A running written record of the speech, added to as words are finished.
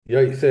The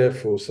Eighth Air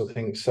Force, I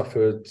think,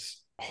 suffered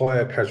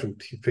higher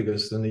casualty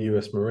figures than the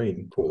US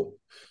Marine Corps,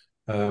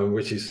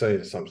 which is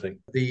saying something.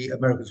 The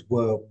Americans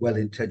were well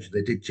intentioned.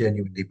 They did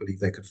genuinely believe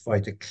they could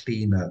fight a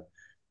cleaner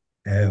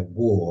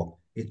war.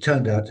 It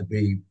turned out to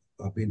be,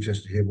 I'd be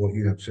interested to hear what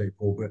you have to say,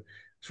 Paul, but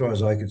as far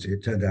as I can see,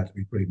 it turned out to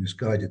be pretty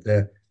misguided.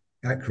 Their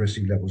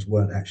accuracy levels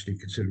weren't actually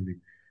considerably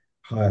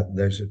higher than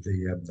those of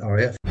the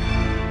RAF.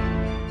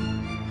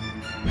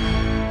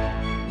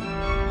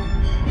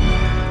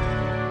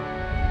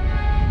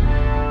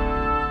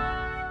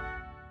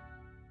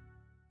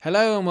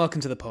 Hello and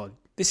welcome to the pod.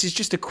 This is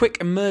just a quick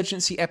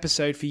emergency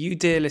episode for you,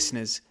 dear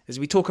listeners, as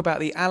we talk about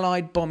the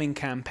Allied bombing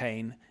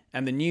campaign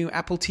and the new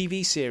Apple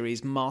TV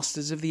series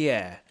Masters of the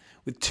Air,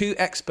 with two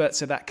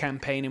experts of that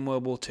campaign in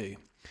World War II.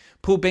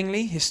 Paul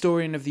Bingley,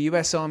 historian of the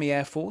US Army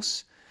Air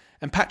Force,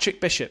 and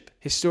Patrick Bishop,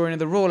 historian of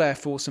the Royal Air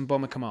Force and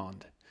Bomber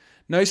Command.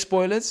 No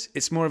spoilers,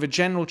 it's more of a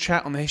general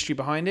chat on the history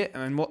behind it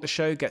and what the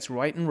show gets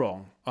right and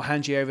wrong. I'll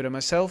hand you over to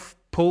myself,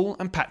 Paul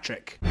and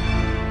Patrick.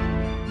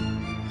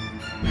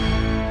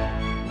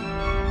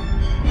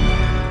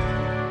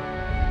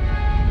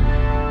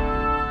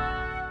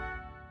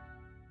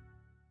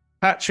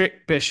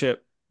 Patrick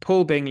Bishop,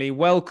 Paul Bingley,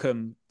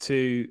 welcome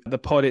to the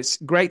pod. It's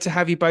great to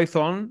have you both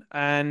on.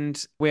 And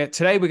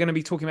today we're going to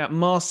be talking about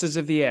Masters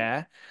of the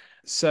Air.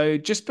 So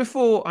just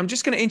before, I'm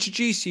just going to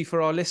introduce you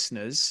for our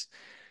listeners.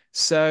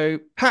 So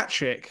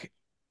Patrick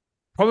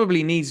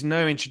probably needs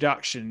no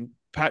introduction.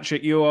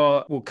 Patrick, you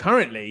are, well,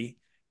 currently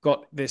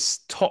got this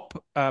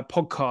top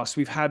podcast.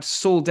 We've had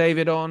Saul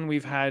David on,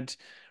 we've had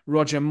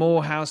Roger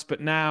Morehouse, but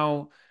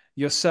now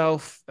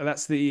yourself.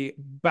 That's the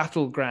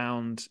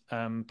Battleground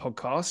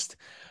podcast.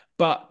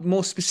 But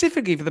more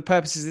specifically, for the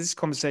purposes of this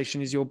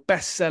conversation, is your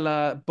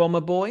bestseller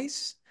Bomber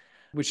Boys,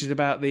 which is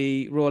about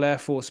the Royal Air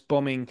Force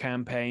bombing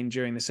campaign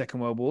during the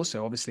Second World War.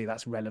 So obviously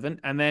that's relevant.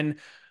 And then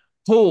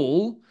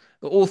Paul,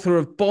 the author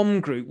of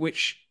Bomb Group,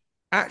 which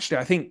actually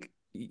I think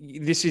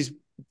this is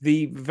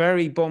the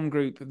very bomb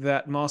group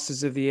that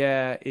Masters of the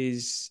Air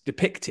is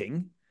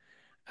depicting.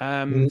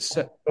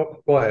 So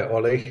Not quite,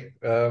 Ollie.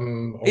 I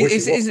wish it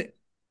is was. is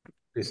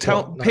It's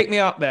Tell, not. No. pick me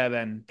up there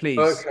then, please.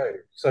 Okay,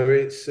 so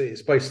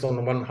it's based on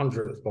the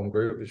 100th bomb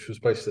group, which was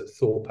based at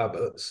Thorpe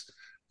Abbott's.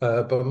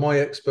 But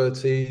my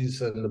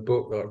expertise and the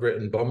book that I've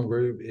written, Bomb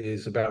Group,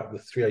 is about the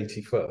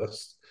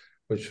 381st,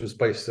 which was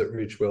based at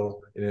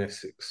Ridgewell in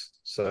Essex.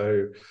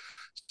 So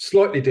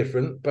slightly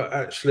different, but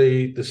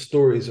actually the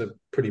stories are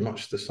pretty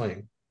much the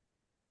same.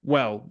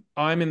 Well,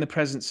 I'm in the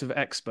presence of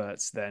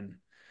experts then.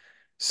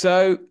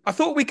 So I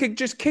thought we could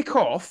just kick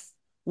off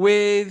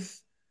with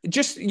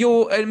just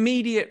your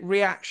immediate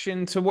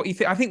reaction to what you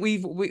think. I think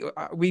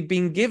we've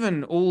been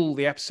given all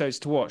the episodes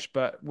to watch,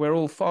 but we're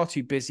all far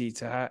too busy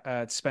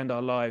to spend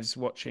our lives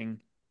watching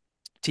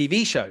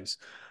TV shows.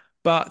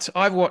 But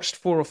I've watched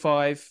four or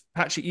five.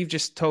 Patrick, you've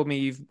just told me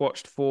you've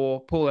watched four.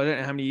 Paul, I don't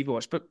know how many you've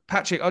watched, but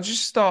Patrick, I'll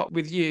just start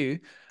with you.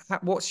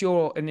 What's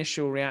your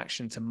initial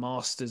reaction to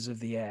Masters of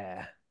the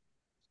Air?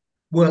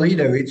 Well,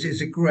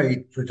 it's a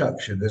great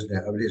production, isn't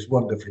it? I mean, it's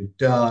wonderfully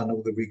done.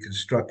 All the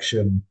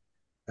reconstruction,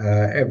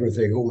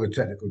 everything, all the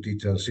technical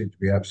details seem to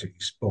be absolutely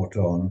spot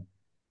on.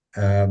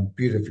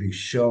 Beautifully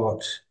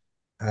shot.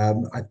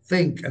 I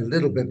think a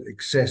little bit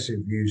excessive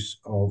use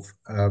of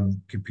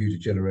computer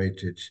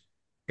generated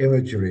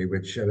imagery,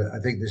 which I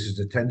think this is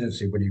a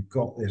tendency when you've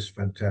got this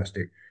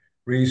fantastic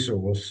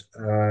resource.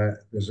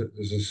 There's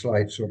a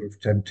slight sort of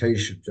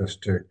temptation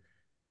just to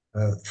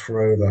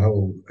throw the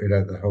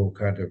whole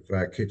kind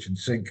of kitchen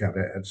sink at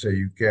it, and so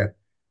you get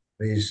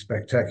these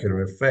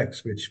spectacular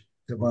effects, which,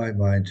 to my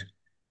mind,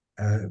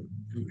 uh,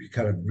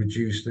 kind of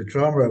reduce the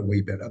drama a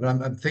wee bit. I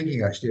mean, I'm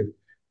thinking actually,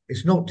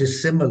 it's not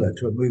dissimilar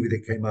to a movie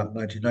that came out in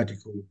 1990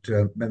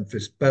 called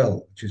Memphis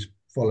Belle, which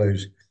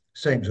follows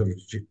same sort of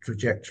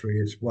trajectory.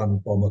 It's one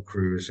bomber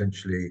crew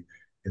essentially.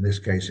 In this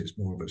case, it's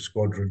more of a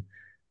squadron.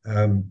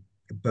 Um,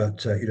 but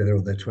they're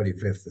on their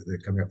 25th. They're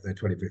coming up their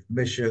 25th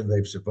mission.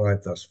 They've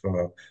survived thus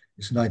far.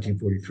 It's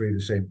 1943,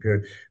 the same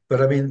period.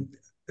 But I mean,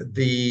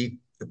 the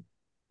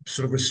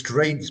sort of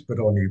restraints put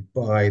on you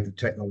by the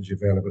technology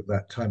available at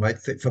that time, I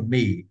think, for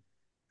me,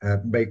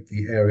 make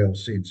the aerial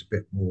scenes a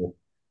bit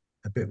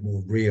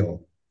more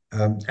real.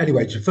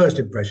 Anyway, to first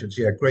impressions,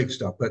 yeah, great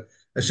stuff. But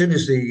as soon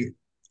as the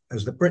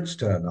Brits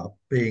turn up,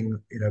 being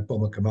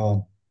Bomber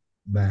Command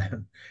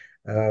man,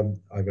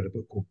 I read a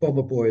book called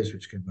Bomber Boys,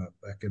 which came out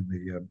back in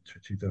the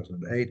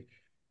 2008.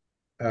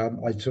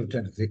 I sort of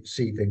tend to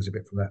see things a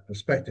bit from that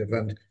perspective,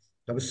 and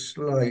I was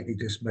slightly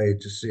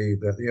dismayed to see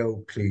that the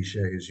old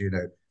cliches,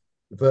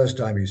 the first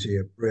time you see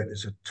a Brit,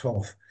 it's a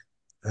toff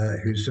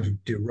who's sort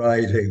of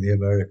deriding the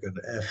American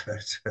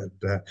effort,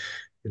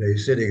 and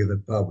he's sitting in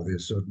the pub with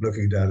his sort of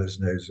looking down his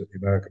nose at the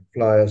American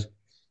flyers,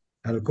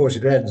 and of course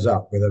it ends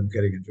up with them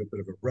getting into a bit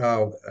of a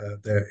row.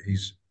 There,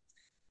 he's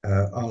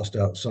asked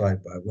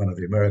outside by one of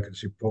the Americans,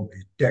 who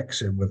promptly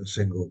decks him with a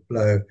single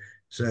blow.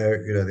 So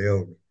the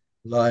old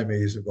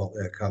limeys have got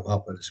their come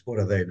up, and what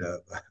do they know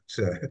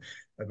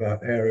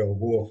about aerial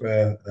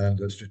warfare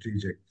and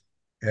strategic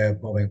air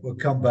bombing? We'll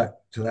come back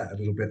to that a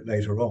little bit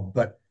later on,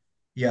 but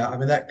Yeah, I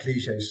mean that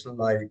cliche is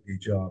slightly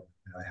jargon,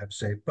 I have to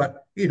say,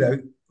 but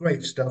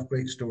great stuff,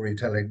 great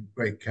storytelling,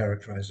 great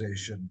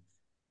characterization,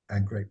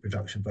 and great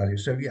production value.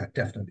 So yeah,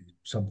 definitely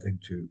something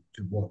to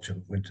watch on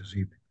a winter's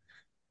evening.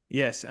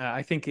 Yes,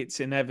 I think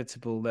it's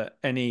inevitable that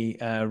any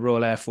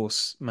Royal Air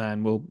Force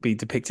man will be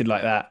depicted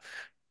like that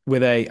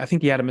with I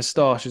think he had a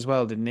moustache as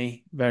well, didn't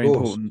he? Very Of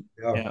course, important.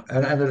 yeah, Yeah.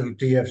 and a little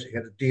DFC, he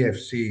had a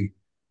DFC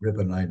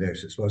ribbon I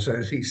noticed as well. So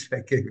at least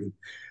they gave him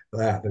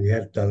that, but he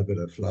had done a bit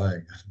of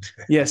flying.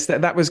 Yes,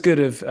 that was good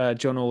of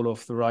John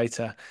Orloff, the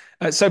writer.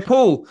 So,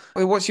 Paul,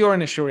 what's your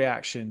initial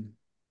reaction?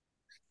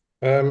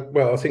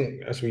 Well, I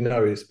think, as we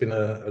know, it's been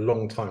a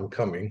long time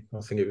coming.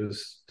 I think it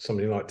was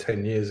something like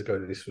 10 years ago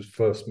that this was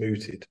first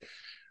mooted.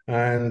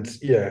 And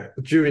yeah,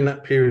 during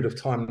that period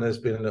of time, there's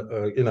been,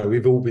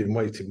 we've all been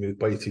waiting with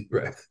bated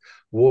breath.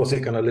 Was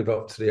it going to live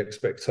up to the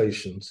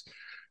expectations?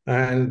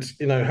 And,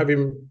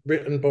 having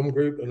written Bomb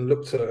Group and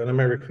looked at an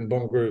American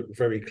Bomb Group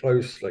very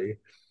closely,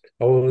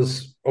 I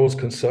was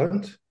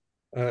concerned,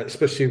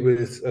 especially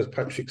with, as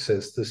Patrick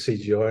says, the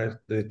CGI,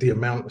 the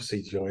amount of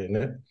CGI in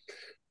it.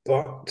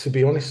 But to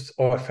be honest,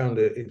 I found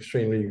it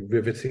extremely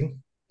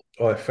riveting.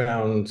 I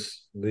found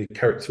the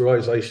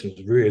characterizations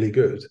really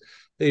good,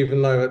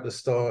 even though at the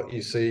start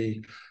you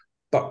see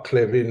Buck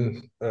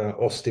Clevin,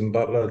 Austin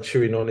Butler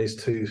chewing on his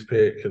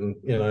toothpick, and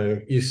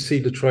you see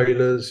the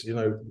trailers.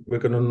 We're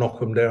going to knock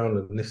them down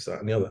and this, that,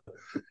 and the other.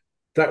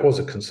 That was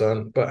a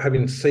concern. But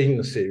having seen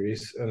the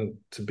series, and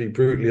to be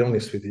brutally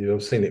honest with you,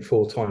 I've seen it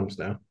 4 times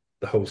now,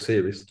 the whole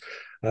series.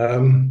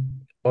 Wait,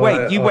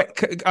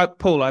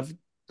 Paul, I've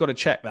got to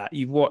check that.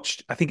 You've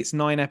watched, I think it's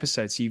 9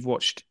 episodes. So you've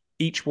watched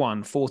each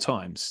one 4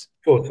 times.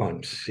 4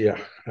 times, yeah.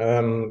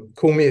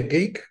 Call me a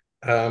geek,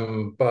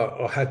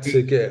 but I had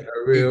to get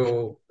a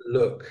real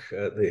look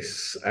at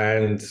this,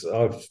 and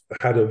I've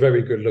had a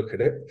very good look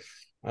at it.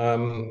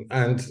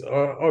 And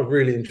I've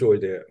really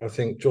enjoyed it. I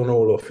think John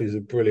Orloff is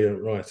a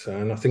brilliant writer,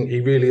 and I think he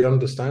really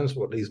understands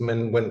what these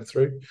men went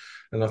through.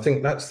 And I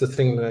think that's the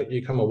thing that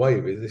you come away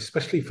with,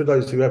 especially for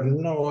those who have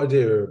no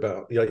idea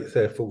about the 8th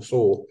Air Force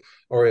or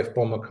RAF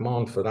Bomber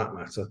Command for that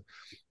matter.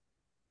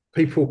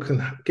 People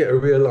can get a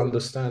real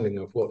understanding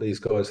of what these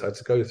guys had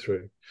to go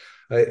through.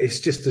 It's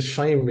just a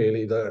shame,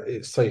 really, that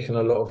it's taken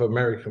a lot of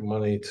American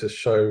money to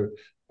show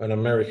an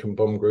American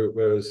bomb group,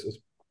 whereas, as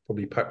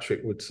probably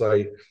Patrick would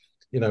say,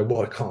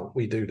 why can't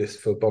we do this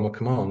for Bomber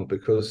Command?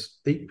 Because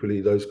equally,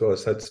 those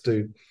guys had to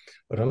do,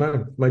 I don't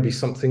know, maybe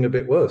something a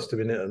bit worse,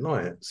 doing it at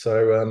night.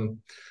 So,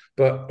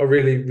 but I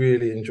really,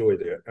 really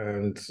enjoyed it.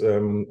 And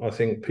I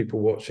think people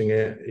watching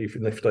it,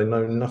 even if they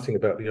know nothing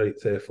about the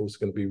 8th Air Force, are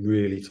going to be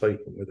really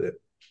taken with it.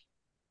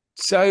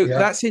 So Yeah.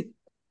 that's it.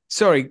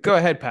 Sorry, go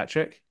ahead,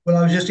 Patrick. Well,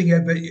 I was just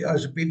thinking, but I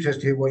was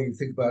interested to hear what you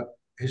think about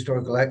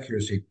historical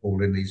accuracy,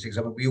 Paul, in these things.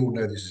 I mean, we all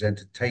know this is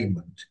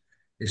entertainment.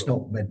 It's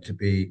not meant to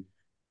be,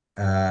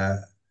 uh,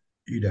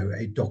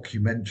 a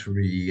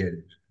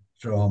documentary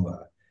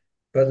drama.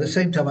 But at the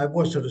same time, I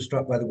was sort of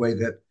struck by the way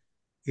that,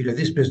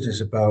 this business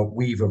about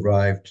we've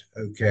arrived,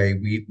 okay,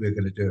 we're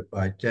going to do it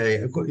by day.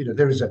 Of course,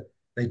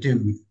 they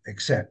do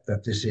accept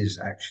that this is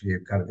actually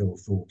a kind of ill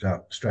thought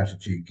out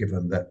strategy,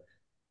 given that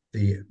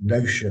the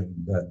notion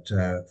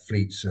that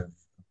fleets of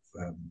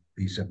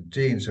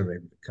B-17s are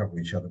able to cover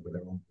each other with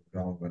their onboard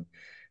armament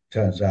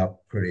turns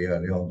out pretty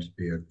early on to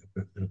be a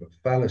bit of a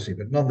fallacy.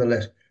 But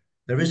nonetheless,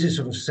 there is this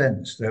sort of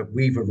sense that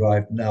we've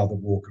arrived now, the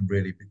war can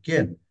really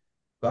begin.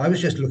 But I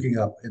was just looking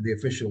up in the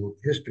official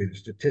history, the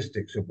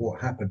statistics of what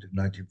happened in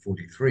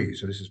 1943.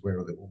 So this is where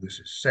all this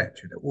is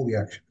set. All the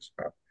action is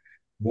about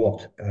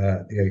what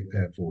the 8th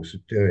Air Force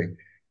are doing.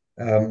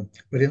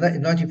 But in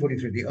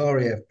 1943, the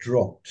RAF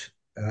dropped,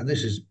 and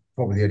this is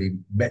probably the only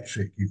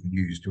metric you can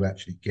use to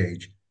actually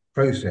gauge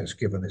process,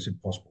 given it's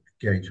impossible to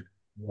gauge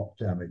what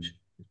damage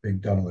is being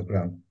done on the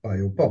ground by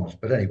your bombs.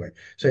 But anyway,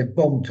 so in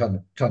bomb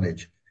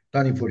tonnage,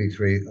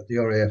 1943, the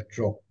RAF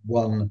dropped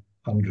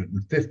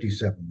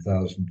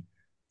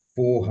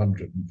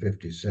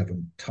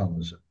 157,457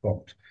 tons of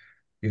bombs.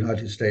 The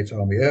United States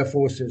Army Air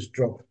Forces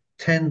dropped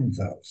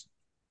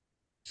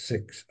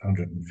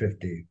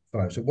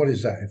 10,655. So what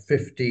is that? A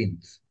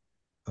 15th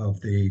of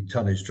the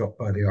tonnage dropped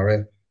by the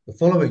RAF. The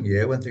following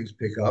year, when things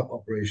pick up,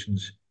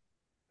 operations,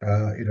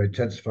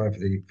 intensify for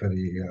the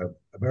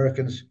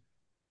Americans.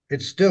 They're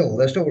still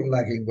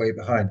lagging way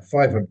behind.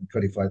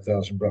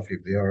 525,000 roughly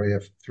for the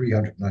RAF,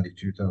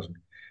 392,000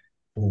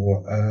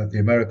 for the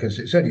Americans.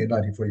 It's only in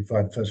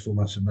 1945, the first 4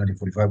 months of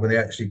 1945, when they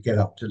actually get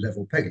up to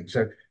level pegging.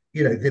 So,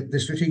 the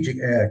strategic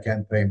air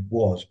campaign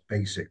was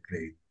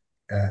basically,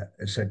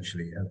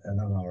 essentially, an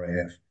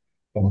RAF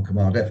bomber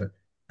command effort.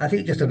 I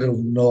think just a little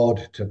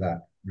nod to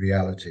that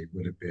reality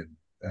would have been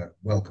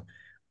welcome.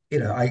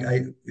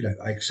 I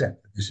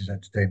accept that this is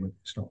entertainment.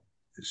 It's not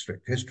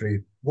strict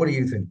history. What do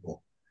you think,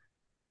 Paul?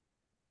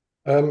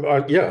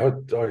 I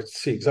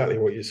see exactly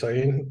what you're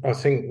saying. I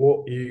think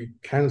what you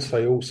can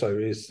say also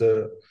is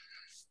that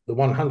the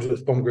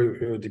 100th Bomb Group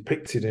who are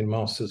depicted in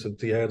Masters of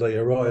the Air, they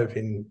arrive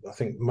in, I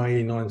think,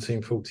 May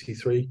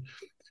 1943.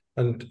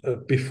 And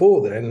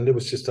before then, there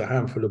was just a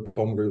handful of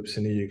bomb groups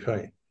in the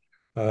UK.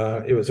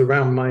 It was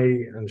around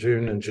May and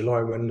June and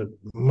July when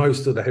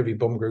most of the heavy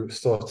bomb groups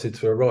started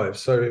to arrive.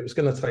 So it was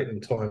going to take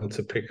them time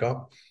to pick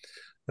up.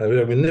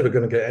 We're never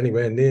going to get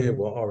anywhere near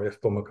what RAF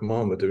Bomber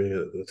Command were doing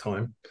at the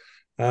time.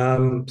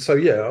 So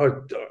yeah,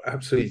 I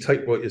absolutely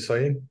take what you're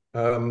saying.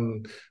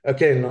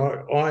 Again,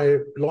 I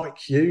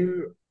like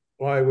you,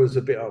 I was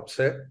a bit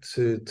upset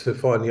to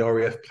find the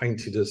RAF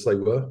painted as they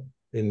were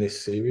in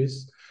this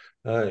series.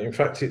 In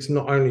fact, it's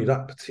not only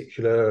that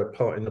particular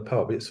part in the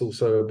pub, it's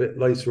also a bit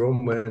later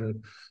on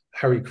when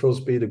Harry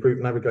Crosby, the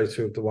group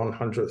navigator of the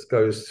 100th,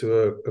 goes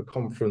to a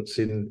conference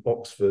in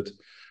Oxford,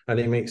 and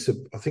he meets,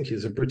 I think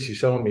he's a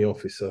British Army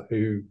officer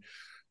who,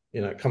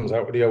 comes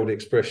out with the old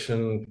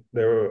expression,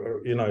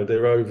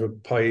 they're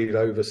overpaid,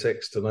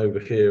 oversexed, and over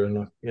here. And,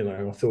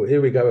 I thought, here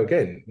we go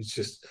again. It's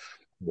just,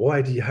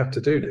 why do you have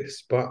to do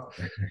this? But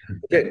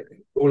again,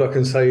 all I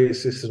can say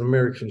is this is an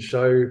American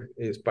show.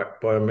 It's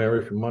backed by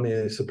American money.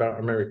 And it's about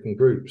American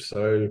groups.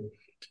 So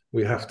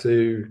we have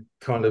to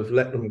kind of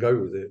let them go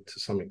with it to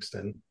some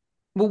extent.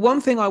 Well,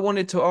 one thing I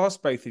wanted to ask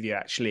both of you,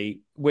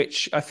 actually,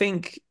 which I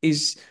think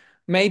is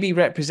maybe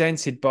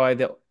represented by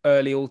the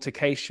early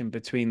altercation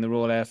between the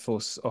Royal Air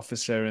Force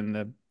officer and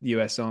the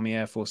US Army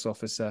Air Force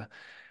officer,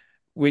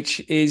 which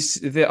is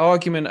the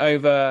argument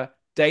over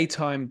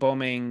daytime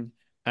bombing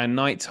and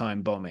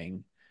nighttime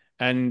bombing.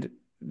 And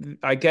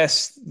I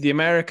guess the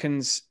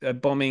Americans are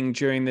bombing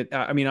during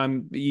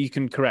the, you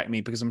can correct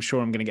me because I'm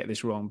sure I'm going to get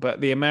this wrong,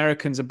 but the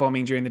Americans are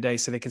bombing during the day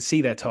so they can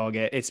see their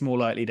target. It's more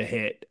likely to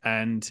hit.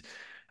 And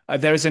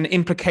there is an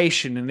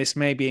implication, and this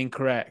may be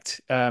incorrect,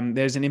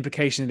 there's an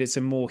implication that it's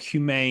a more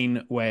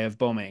humane way of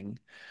bombing.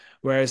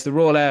 Whereas the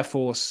Royal Air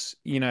Force,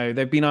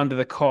 they've been under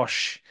the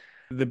cosh,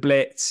 the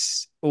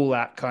Blitz, all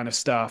that kind of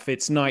stuff.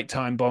 It's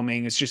nighttime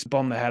bombing. It's just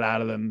bomb the hell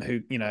out of them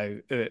who,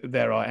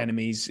 they're our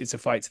enemies. It's a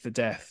fight to the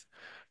death.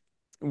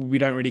 We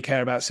don't really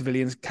care about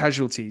civilian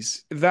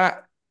casualties.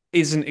 That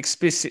isn't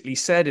explicitly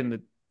said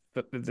in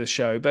the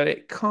show, but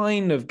it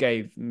kind of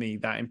gave me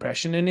that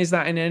impression. And is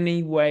that in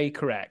any way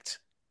correct?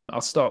 I'll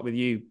start with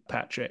you,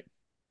 Patrick.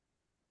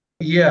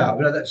 Yeah,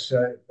 well, that's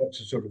a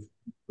sort of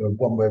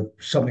one way of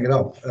summing it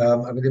up.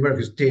 The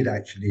Americans did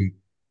actually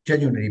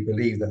genuinely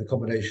believe that the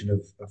combination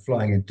of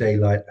flying in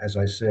daylight, as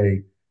I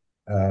say,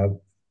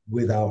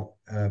 without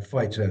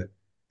fighter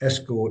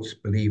escorts,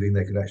 believing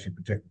they could actually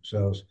protect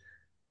themselves,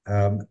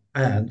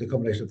 and the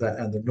combination of that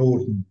and the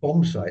northern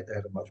bomb site, they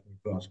had a much more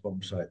advanced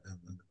bomb site than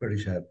the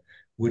British had,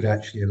 would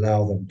actually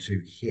allow them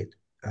to hit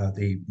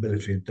the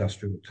military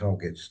industrial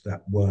targets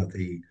that were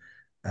the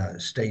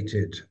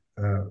stated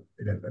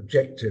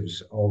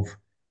objectives of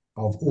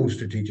all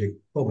strategic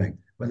bombing.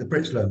 When the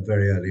Brits learned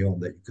very early on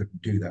that you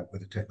couldn't do that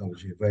with the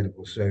technology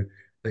available, so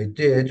they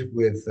did,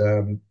 with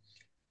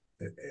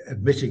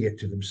admitting it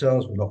to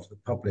themselves but not to the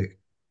public,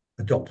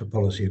 adopt a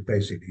policy of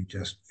basically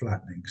just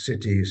flattening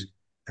cities.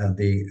 And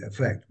the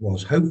effect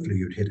was hopefully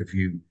you'd hit a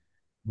few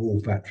wall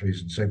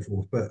factories and so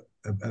forth, but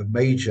a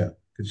major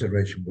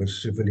consideration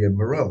was civilian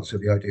morale. So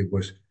the idea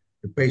was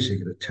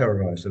basically to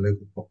terrorize the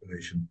local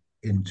population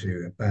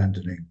into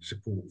abandoning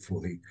support for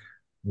the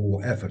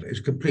war effort.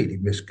 It's completely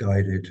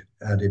misguided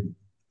and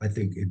I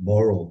think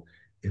immoral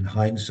in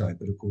hindsight,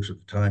 but of course at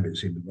the time it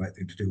seemed the right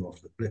thing to do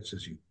after the Blitz,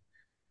 as you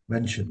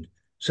mentioned.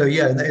 So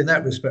yeah, in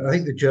that respect, I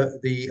think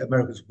the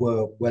Americans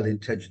were well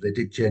intentioned. They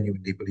did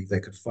genuinely believe they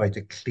could fight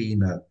a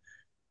cleaner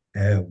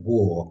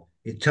war.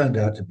 It turned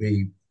out to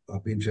be,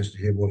 I'll be interested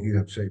to hear what you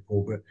have to say,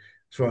 Paul, but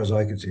as far as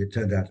I can see, it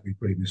turned out to be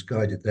pretty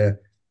misguided. Their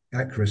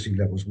accuracy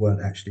levels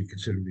weren't actually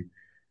considerably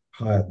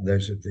higher than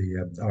those of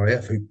the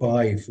RAF, who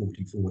by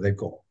 44, they've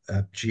got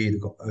G,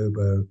 they've got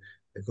oboe,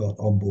 they've got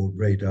onboard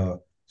radar.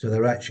 So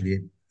they're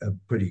actually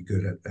pretty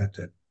good at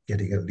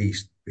getting at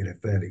least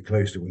fairly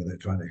close to where they're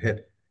trying to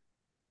hit.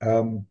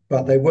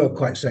 But they were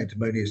quite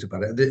sanctimonious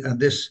about it. And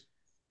this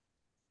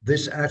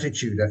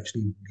attitude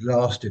actually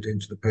lasted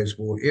into the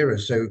post-war era.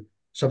 So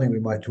something we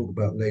might talk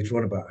about later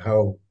on about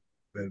how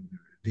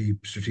the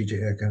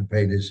strategic air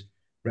campaign is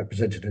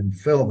represented in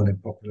film and in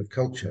popular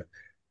culture.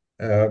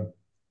 The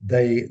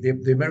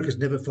Americans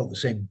never felt the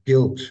same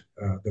guilt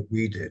that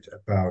we did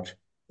about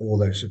all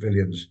those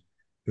civilians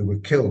who were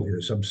killed,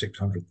 some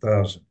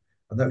 600,000.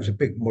 And that was a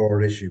big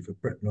moral issue for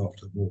Britain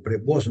after the war, but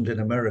it wasn't in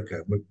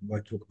America. We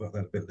might talk about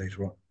that a bit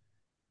later on.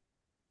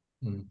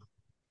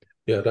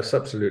 Yeah, that's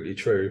absolutely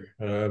true.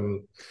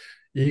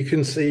 You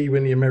can see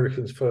when the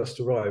Americans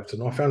first arrived,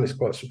 and I found this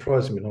quite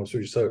surprising when I was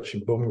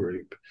researching Bomb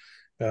Group.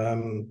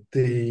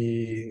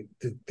 The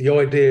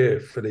idea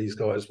for these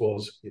guys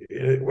was,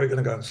 we're going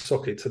to go and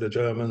sock it to the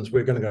Germans,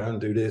 we're going to go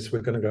and do this, we're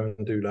going to go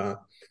and do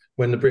that,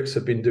 when the Brits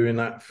had been doing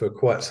that for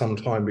quite some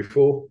time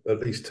before,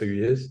 at least 2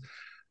 years.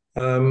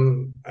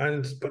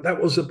 But that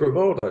was a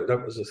bravado.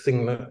 That was a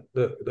thing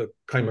that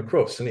came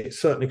across, and it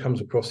certainly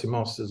comes across in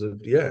Masters of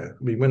the Air.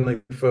 I mean, when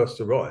they first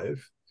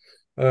arrive,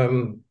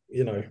 first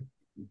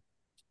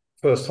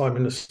time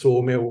in the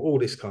sawmill, all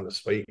this kind of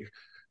speak.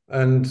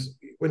 And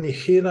when you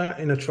hear that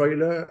in a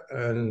trailer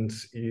and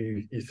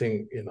you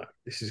think,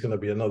 this is going to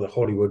be another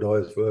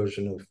Hollywoodized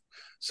version of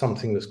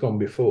something that's gone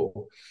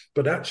before.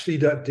 But actually,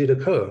 that did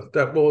occur.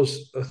 That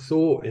was a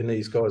thought in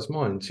these guys'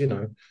 minds.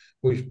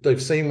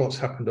 They've seen what's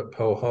happened at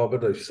Pearl Harbor.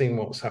 They've seen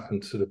what's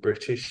happened to the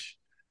British.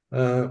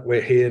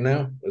 We're here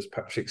now, as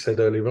Patrick said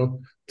earlier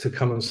on, to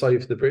come and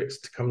save the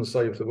Brits, to come and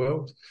save the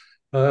world.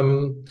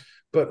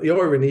 But the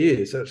irony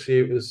is, actually,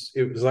 it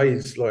was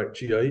aids like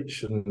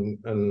GH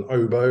and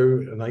Obo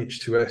and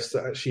H2S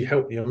that actually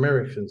helped the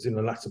Americans in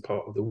the latter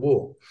part of the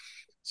war.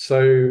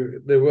 So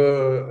there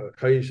were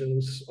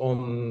occasions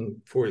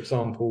on, for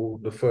example,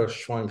 the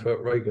first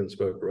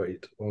Schweinfurt-Regensburg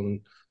raid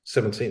on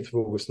 17th of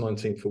August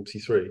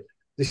 1943.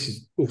 This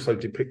is also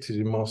depicted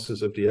in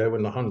Masters of the Air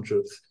when the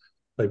 100th,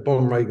 they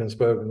bomb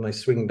Regensburg and they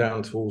swing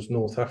down towards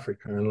North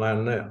Africa and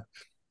land there.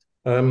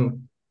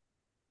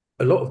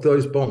 A lot of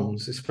those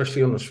bombs,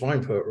 especially on the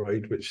Schweinfurt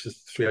raid, which the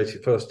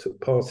 381st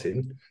took part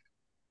in,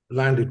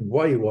 landed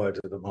way wider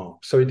than the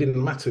mark. So it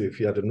didn't matter if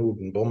you had a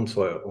Norden bomb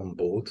sight on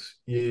board.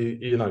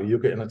 You're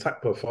getting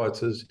attacked by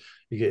fighters,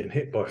 you're getting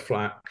hit by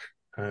flak,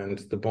 and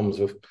the bombs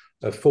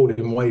are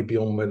falling way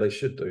beyond where they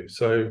should do.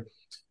 So,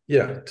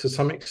 yeah, to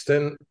some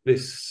extent,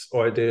 this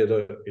idea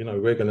that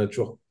we're going to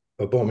drop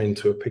a bomb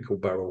into a pickle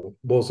barrel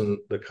wasn't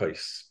the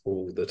case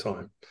all the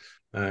time,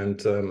 and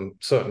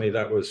certainly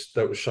that was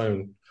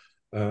shown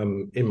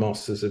in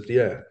Masters of the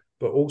Air.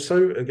 But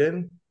also,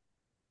 again,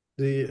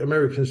 the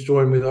Americans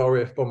joined with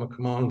RAF Bomber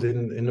Command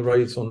in the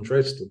raids on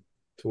Dresden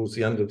towards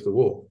the end of the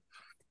war,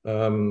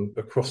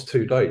 across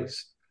 2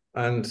 days.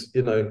 And,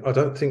 I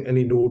don't think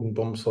any Norden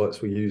bomb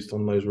sites were used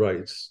on those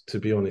raids, to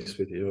be honest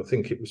with you. I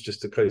think it was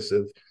just a case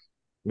of,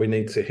 we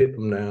need to hit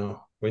them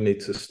now, we need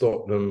to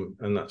stop them,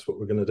 and that's what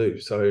we're going to do.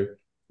 So,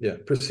 yeah,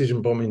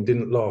 precision bombing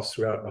didn't last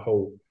throughout the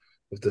whole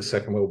of the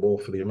Second World War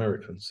for the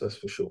Americans, that's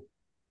for sure.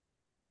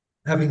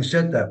 Having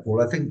said that,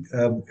 Paul, I think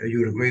you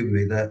would agree with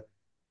me that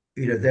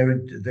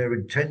their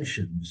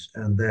intentions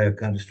and their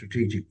kind of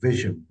strategic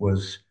vision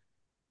was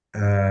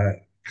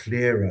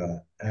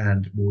clearer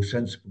and more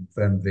sensible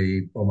than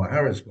the Bomber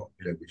Harris bomb,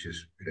 which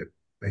is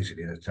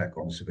basically an attack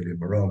on civilian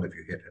morale. If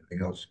you hit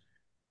anything else,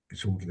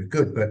 it's all to the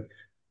good. But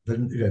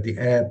the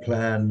air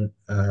plan,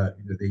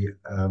 the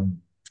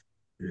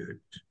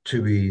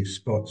TUI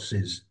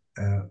Spots'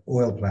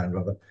 oil plan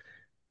rather.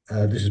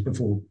 This is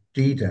before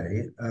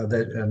D-Day,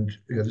 and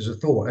there's a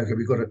thought. Okay,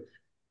 we've got to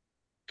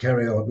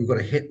carry on. We've got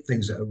to hit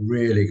things that are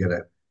really going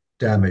to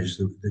damage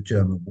the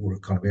German war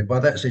economy. And by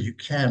that said, you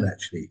can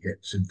actually hit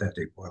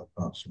synthetic oil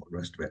plants and all the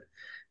rest of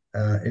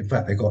it. In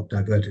fact, they got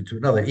diverted to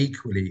another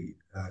equally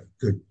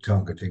good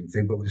targeting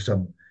thing, but with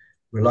some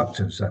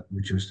reluctance,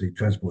 which was the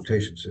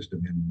transportation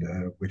system,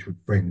 which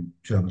would bring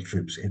German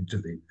troops into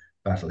the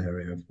battle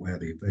area of where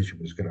the invasion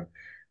was going to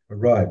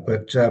arrive.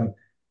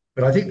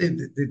 But I think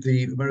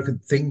the American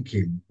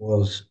thinking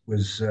was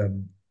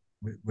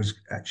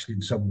actually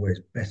in some ways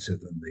better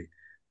than the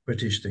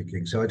British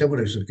thinking. So I don't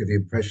want to sort of give the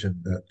impression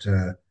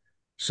that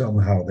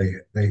somehow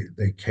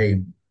they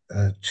came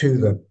to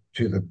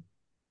the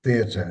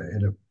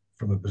theatre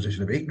from a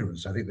position of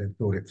ignorance. I think they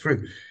thought it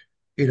through.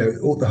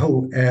 The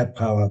whole air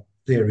power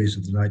theories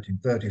of the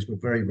 1930s were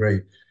very,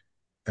 very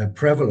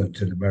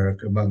prevalent in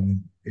America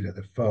among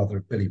the father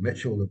of Billy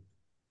Mitchell,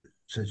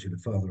 essentially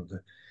the father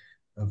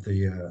of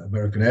the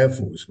American Air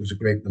Force, was a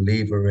great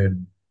believer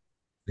in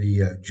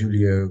the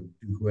Giulio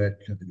Douhet,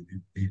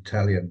 the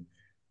Italian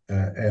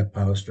air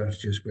power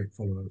strategist, great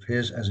follower of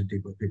his, as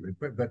indeed were people in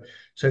Britain. But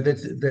so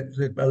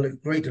a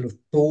great deal of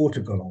thought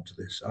had gone on to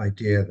this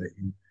idea that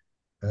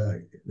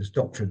this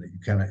doctrine that you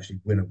can actually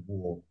win a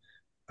war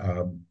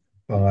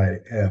by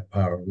air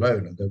power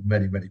alone. And there are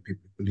many, many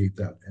people who believe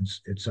that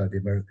inside the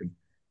American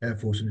Air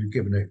Force, and who've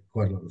given it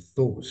quite a lot of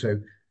thought. So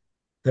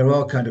there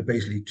are kind of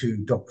basically two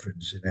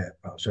doctrines in air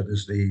power. So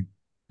there's the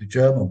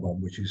German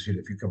one, which is,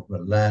 if you come from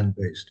a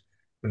land-based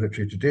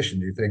military tradition,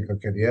 you think,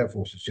 okay, the Air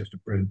Force is just a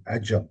brilliant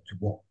adjunct to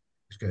what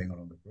is going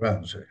on the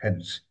ground. So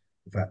hence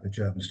the fact the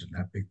Germans didn't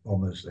have big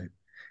bombers, they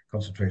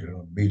concentrated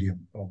on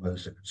medium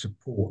bombers that could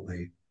support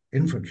the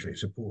infantry,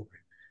 support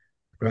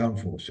the ground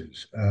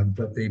forces.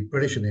 But the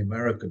British and the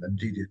American, and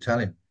indeed the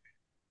Italian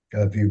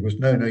view was,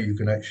 no, you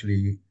can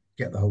actually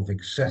get the whole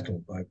thing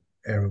settled by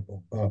aerial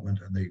bombardment,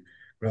 and the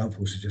ground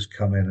forces just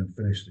come in and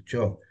finish the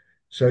job.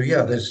 So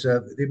yeah, there's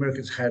the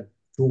Americans had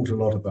thought a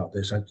lot about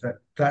this.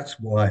 That's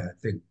why I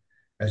think,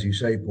 as you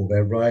say, Paul, they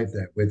arrived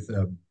there with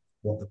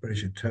what the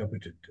British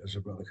interpreted as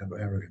a rather kind of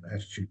arrogant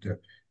attitude that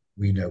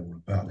we know all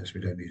about this,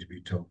 we don't need to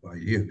be told by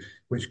you,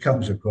 which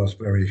comes across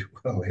very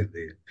well in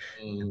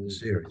the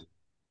series.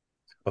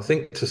 I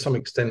think to some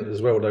extent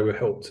as well, they were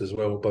helped as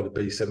well by the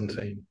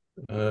B-17.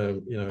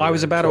 I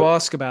was about to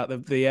ask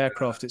about the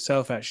aircraft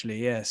itself,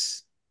 actually,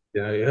 yes.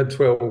 Yeah, it had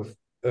 12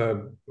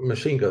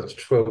 machine guns,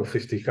 12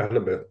 50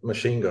 caliber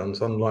machine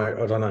guns, unlike,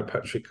 I don't know,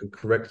 Patrick could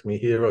correct me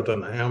here, I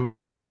don't know how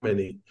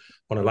many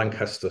on a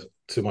Lancaster,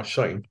 to my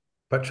shame.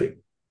 Patrick?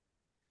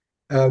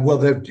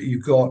 Well,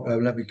 you've got,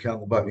 let me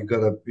count them up, you've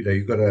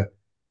got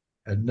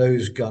a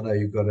nose gunner,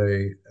 you've got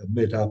a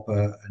mid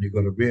upper, and you've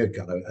got a rear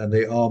gunner, and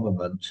the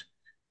armament,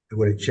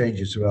 when it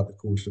changes throughout the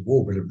course of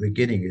war, but at the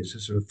beginning it's a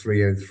sort of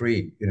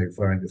 303,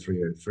 firing the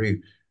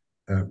 303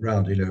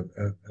 round.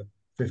 A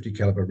 50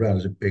 caliber round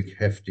is a big,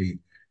 hefty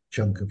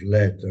chunk of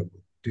lead that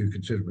will do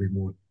considerably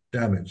more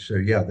damage. So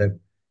yeah, they're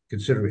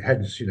considering,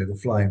 hence, the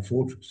flying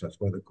fortress. That's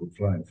why they're called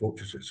flying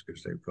fortresses,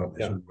 because they've got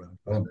this all round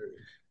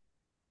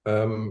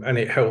bomb. And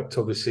it helped,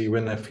 obviously,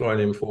 when they're flying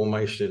in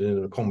formation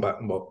in a combat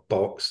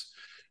box.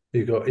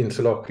 You've got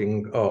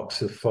interlocking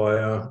arcs of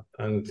fire,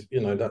 and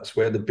that's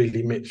where the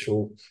Billy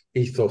Mitchell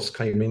ethos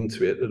came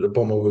into it, that the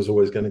bomber was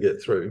always going to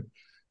get through.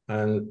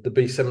 And the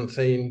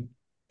B-17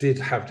 did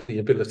have the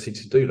ability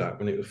to do that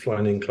when it was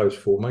flying in close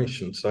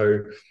formation. So,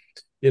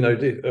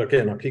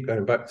 again, I keep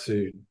going back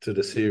to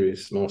the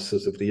series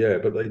Masters of the Air,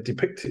 but they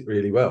depict it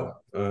really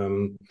well.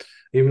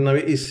 Even though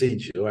it is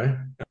CGI,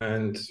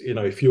 and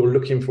if you're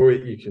looking for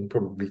it, you can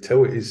probably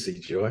tell it is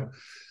CGI.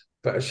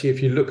 But actually,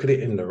 if you look at it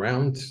in the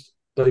round,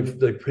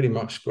 they've pretty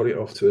much got it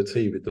off to a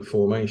T with the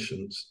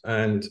formations.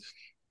 And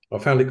I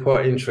found it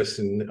quite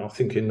interesting. I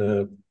think in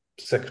the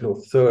second or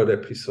third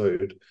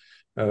episode,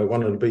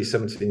 one of the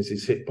B-17s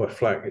is hit by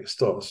flak. It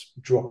starts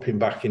dropping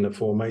back in the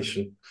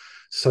formation,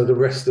 so the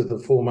rest of the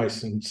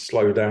formation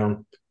slow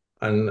down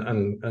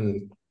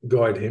and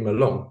guide him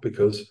along,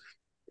 because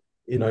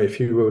if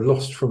you were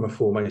lost from a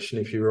formation,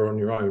 if you were on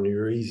your own, you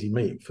were easy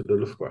meat for the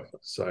Luftwaffe.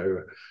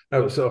 So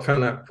I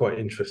found that quite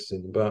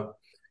interesting. But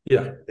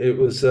yeah, it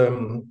was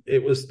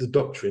the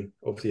doctrine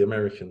of the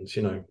Americans,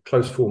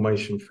 close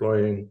formation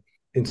flying,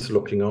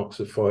 interlocking arcs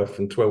of fire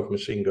from 12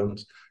 machine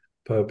guns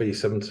per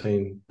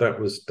B-17. That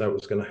was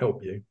going to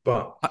help you.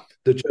 But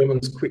the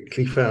Germans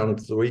quickly found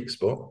the weak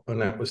spot,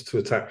 and that was to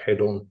attack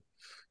head on.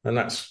 And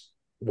that's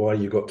why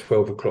you got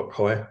 12 o'clock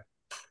high,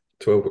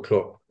 12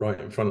 o'clock right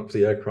in front of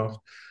the aircraft.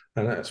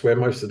 And that's where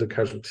most of the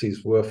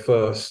casualties were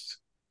first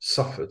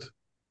suffered,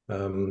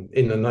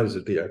 in the nose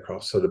of the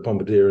aircraft, so the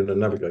bombardier and the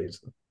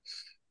navigator.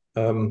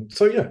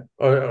 So yeah,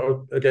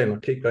 I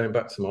keep going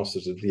back to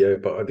Masters of the Air,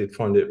 but I did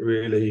find it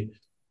really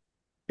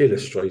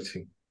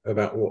illustrating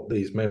about what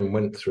these men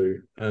went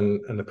through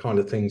and the kind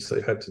of things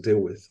they had to deal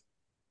with.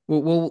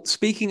 Well,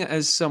 speaking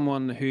as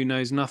someone who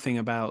knows nothing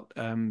about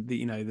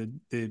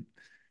the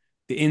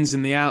ins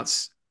and the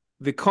outs,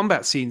 the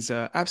combat scenes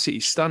are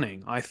absolutely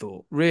stunning. I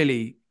thought,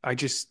 really, I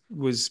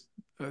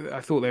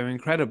thought they were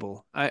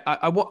incredible. On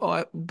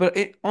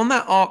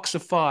that arcs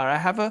of fire, I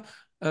have a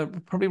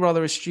probably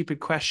rather a stupid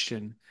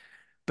question,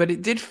 but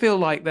it did feel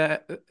like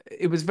that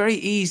it was very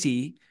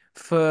easy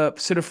for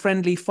sort of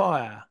friendly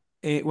fire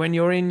when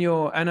you're in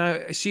your, and I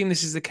assume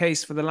this is the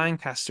case for the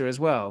Lancaster as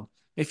well.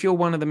 If you're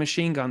one of the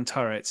machine gun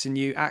turrets and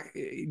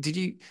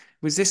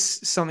was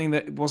this something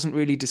that wasn't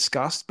really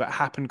discussed but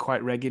happened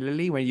quite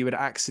regularly, where you would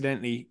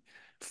accidentally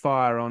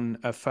fire on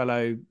a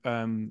fellow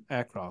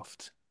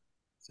aircraft?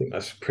 I think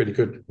that's a pretty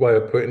good way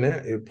of putting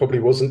it. It probably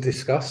wasn't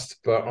discussed,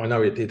 but I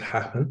know it did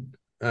happen.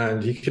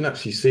 And you can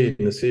actually see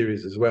in the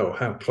series as well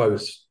how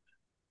close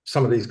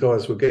some of these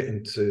guys were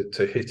getting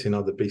to hitting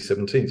other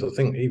B-17s. I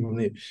think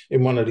even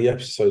in one of the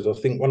episodes, I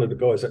think one of the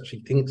guys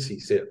actually thinks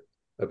he's hit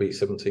a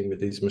B-17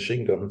 with his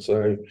machine gun.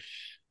 So,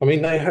 I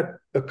mean, they had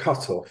a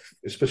cut-off,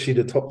 especially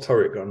the top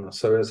turret gunner.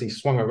 So as he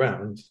swung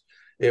around,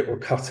 it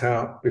would cut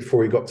out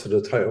before he got to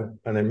the tail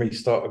and then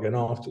restart again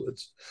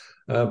afterwards.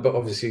 But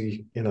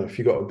obviously, if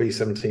you've got a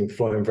B-17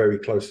 flying very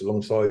close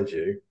alongside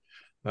you,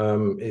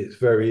 it's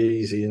very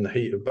easy in the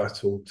heat of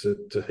battle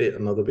to hit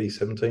another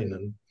B-17.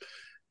 And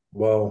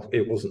while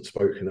it wasn't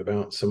spoken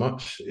about so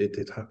much, it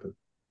did happen.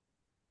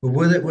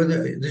 Well, that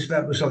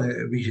was something that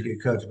immediately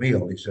occurred to me,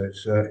 Ollie. So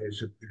it's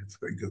a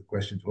very good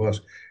question to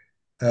ask.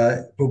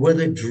 But were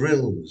there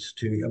drills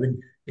to? I mean,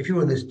 if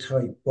you're in this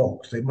tight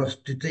box,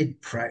 did they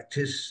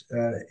practice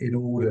in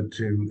order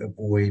to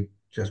avoid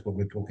just what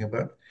we're talking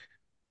about?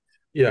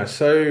 Yeah,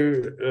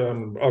 so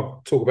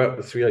I'll talk about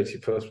the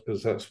 380 first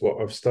because that's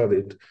what I've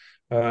studied.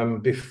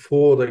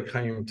 Before they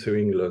came to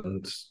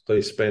England,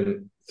 they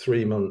spent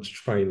 3 months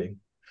training,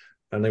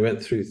 and they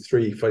went through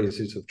 3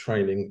 phases of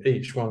training.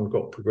 Each one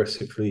got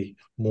progressively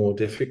more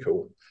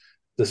difficult.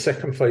 The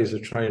second phase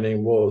of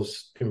training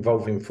was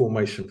involving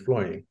formation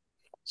flying.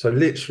 So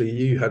literally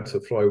you had to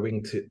fly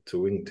wingtip to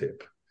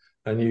wingtip,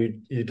 and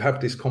you'd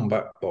have this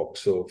combat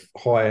box of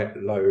high,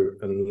 low,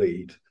 and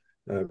lead,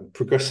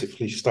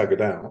 progressively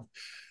staggered out.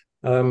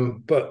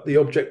 But the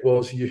object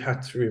was you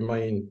had to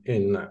remain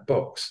in that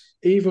box,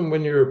 even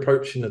when you're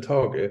approaching the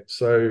target.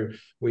 So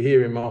we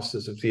hear in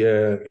Masters of the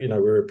Air,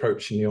 we're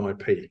approaching the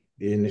IP,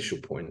 the initial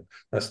point.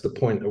 That's the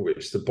point at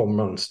which the bomb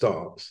run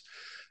starts.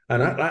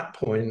 And at that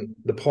point,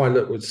 the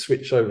pilot would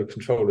switch over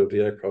control of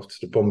the aircraft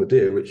to the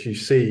bombardier, which you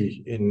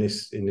see in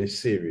this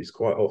series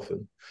quite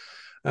often.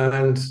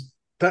 And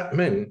that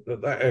meant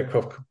that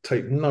aircraft could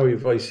take no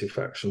evasive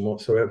action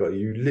whatsoever.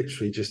 You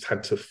literally just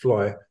had to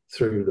fly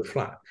through the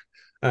flak.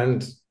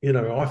 And,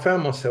 I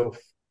found myself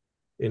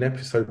in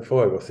episode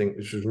 5, I think,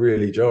 which was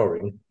really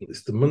jarring.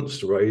 It's the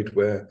Munster raid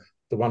where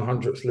the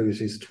 100th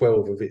loses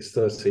 12 of its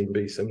 13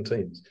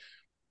 B-17s.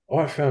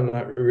 I found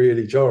that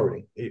really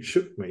jarring. It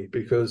shook me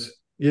because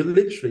you're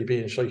literally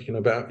being shaken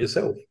about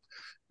yourself.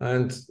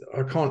 And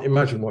I can't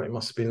imagine what it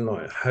must have been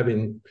like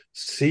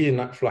seeing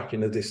that flak in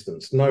the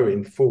distance,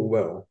 knowing full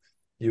well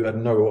you had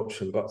no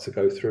option but to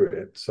go through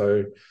it.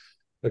 So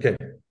again,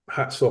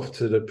 hats off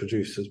to the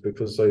producers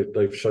because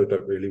they've showed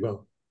that really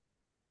well.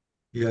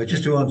 Yeah,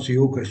 just to answer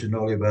your question,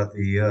 Ollie, about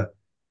the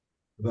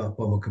about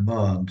Bomber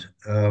Command.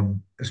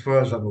 As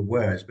far as I'm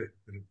aware, it's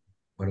been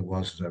quite a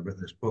while since I read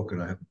this book,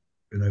 and I haven't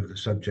been over the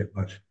subject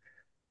much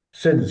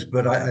since.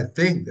 But I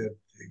think that,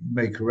 you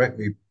may correct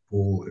me,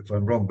 Paul, if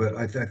I'm wrong, but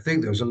I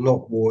think there was a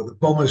lot more. The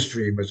bomber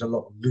stream was a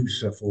lot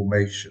looser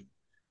formation,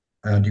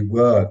 and you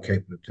were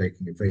capable of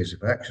taking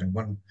evasive action.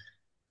 One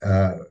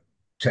uh,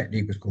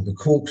 technique was called the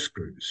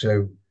corkscrew.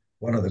 So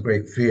one of the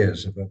great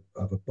fears of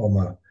a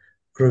bomber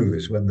crew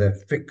is when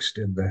they're fixed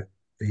in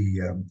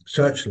the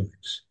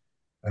searchlights,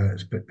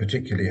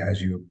 particularly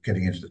as you're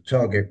getting into the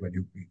target, when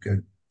you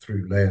go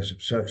through layers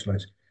of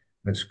searchlights.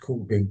 And it's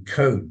called being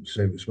coned.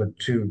 So it's when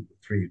 2,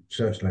 3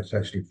 searchlights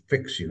actually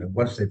fix you. And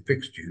once they've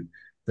fixed you,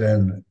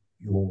 then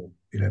you're,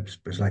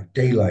 it's like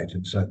daylight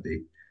inside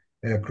the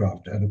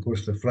aircraft. And of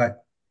course, the flight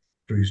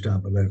crews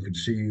down below can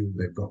see you.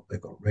 They've got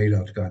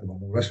radar to guide them on,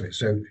 all the rest of it.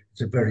 So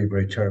it's a very,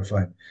 very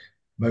terrifying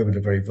moment,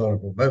 a very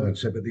vulnerable moment.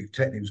 So, but the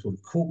technique was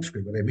called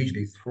corkscrew, where they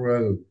immediately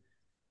throw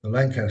the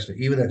Lancaster,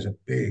 even though it's a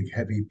big,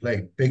 heavy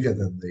plane, bigger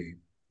than the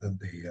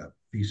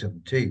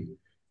B-17.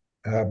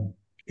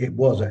 It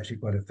was actually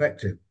quite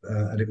effective,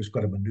 and it was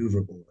quite a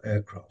maneuverable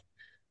aircraft,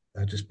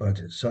 despite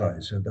its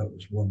size. So that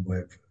was one way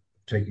of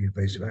taking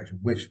evasive action,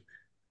 which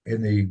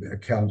in the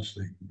accounts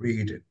that you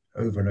read it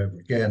over and over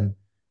again,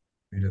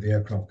 the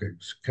aircraft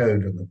gets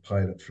coned and the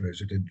pilot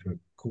throws it into a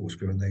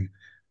corkscrew, and they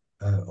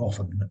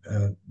often,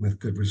 with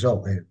good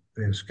result,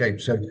 they escape.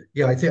 So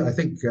yeah, I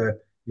think you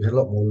had a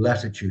lot more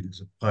latitude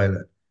as a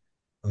pilot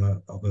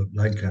of a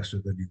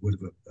Lancaster than you would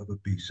of a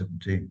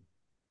B-17.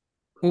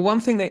 Well,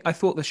 one thing that I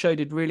thought the show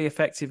did really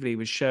effectively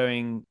was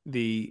showing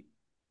the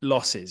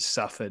losses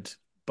suffered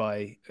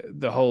by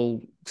the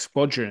whole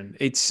squadron.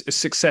 It's a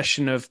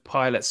succession of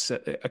pilots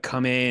that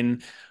come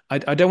in.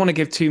 I don't want to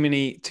give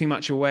too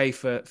much away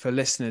for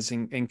listeners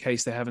in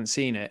case they haven't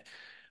seen it,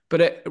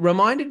 but it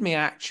reminded me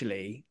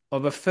actually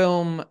of a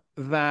film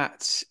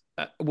that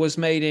was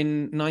made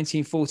in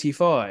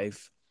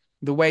 1945,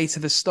 The Way to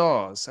the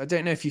Stars. I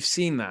don't know if you've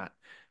seen that,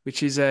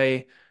 which is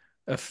a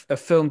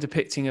film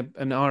depicting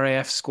an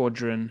RAF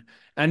squadron,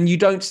 and you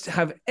don't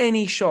have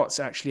any shots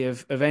actually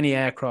of any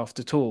aircraft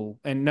at all,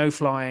 and no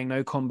flying,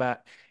 no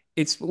combat.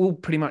 It's all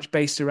pretty much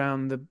based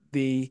around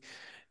the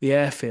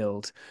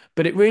airfield,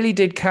 but it really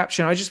did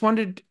capture. I just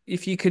wondered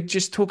if you could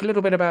just talk a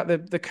little bit about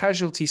the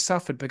casualties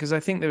suffered, because I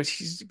think there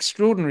was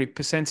extraordinary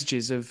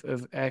percentages of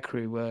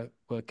aircrew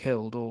were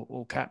killed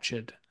or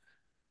captured.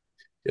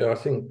 Yeah, I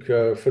think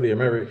for the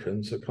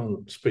Americans, I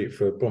can't speak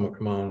for Bomber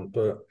Command,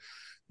 but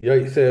the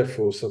 8th Air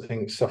Force, I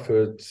think,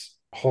 suffered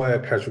higher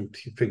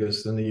casualty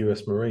figures than the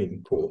US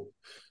Marine Corps,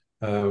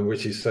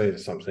 which is saying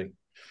something.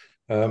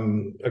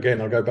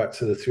 Again, I'll go back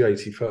to the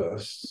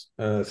 381st.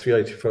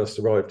 381st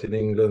arrived in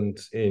England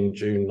in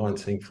June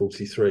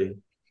 1943.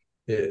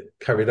 It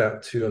carried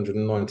out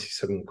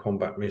 297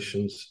 combat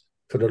missions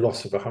for the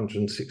loss of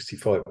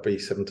 165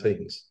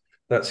 B-17s.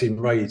 That's in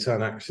raids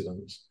and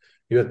accidents.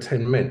 You had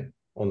 10 men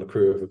on the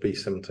crew of a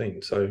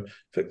B-17. So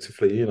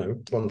effectively,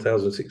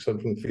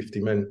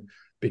 1,650 men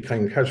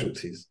became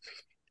casualties.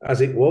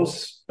 As it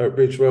was at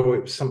Ridgewell,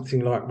 it was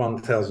something like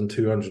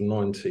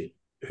 1,290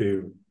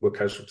 who were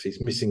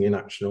casualties, missing in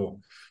action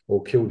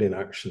or killed in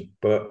action.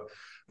 But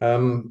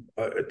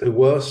the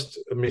worst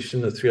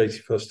mission the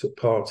 381st took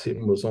part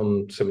in was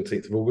on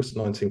 17th of August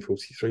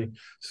 1943.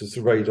 This was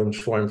the raid on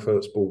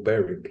Schweinfurt's ball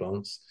bearing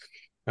plants.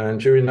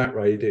 And during that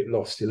raid, it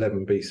lost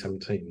 11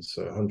 B-17s,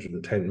 so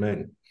 110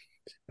 men.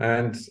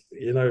 And,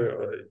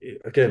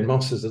 again,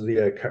 Masters of the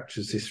Air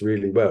captures this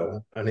really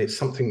well. And it's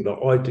something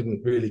that I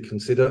didn't really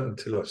consider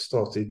until I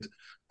started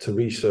to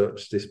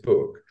research this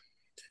book.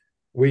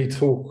 We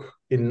talk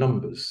in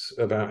numbers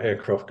about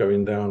aircraft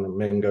going down and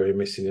men going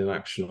missing in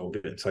action or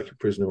getting taken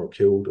prisoner or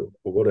killed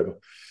or whatever.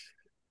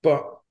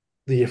 But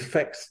the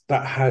effect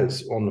that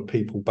has on the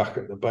people back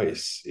at the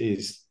base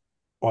is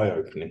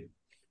eye-opening.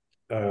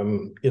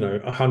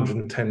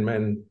 110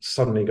 men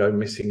suddenly go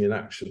missing in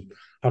action.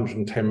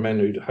 110 men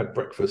who'd had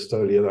breakfast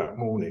earlier that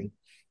morning,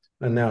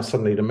 and now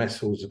suddenly the mess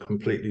halls are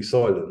completely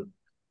silent.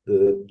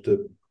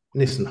 The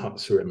Nissen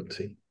huts are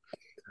empty.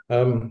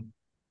 And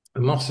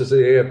Masters of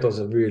the Air does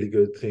a really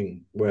good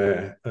thing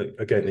where,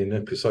 again, in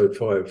episode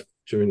 5,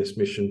 during this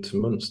mission to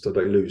Munster,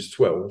 they lose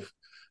 12.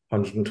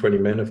 120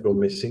 men have gone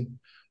missing.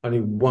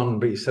 Only one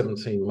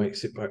B-17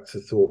 makes it back to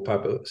Thorpe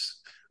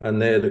Abbotts.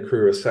 And there the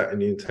crew are sat in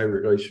the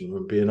interrogation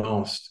room being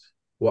asked,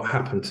 what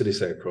happened to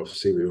this aircraft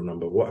serial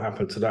number? What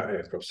happened to that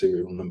aircraft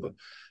serial number?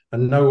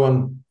 And no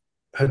one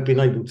had been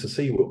able to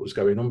see what was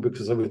going on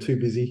because they were too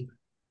busy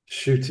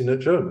shooting at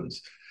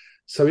Germans.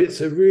 So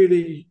it's a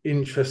really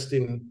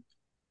interesting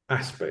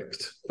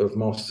aspect of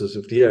Masters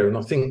of the Air. And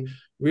I think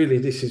really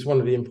this is one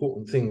of the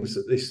important things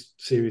that this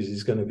series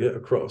is going to get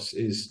across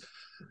is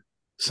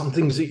some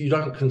things that you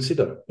don't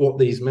consider, what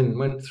these men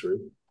went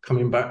through,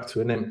 coming back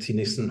to an empty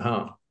Nissen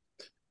hut.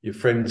 Your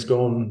friend's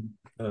gone,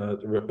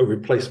 a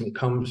replacement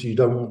comes, you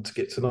don't want to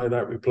get to know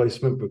that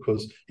replacement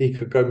because he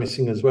could go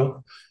missing as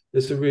well.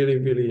 It's a really,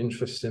 really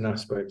interesting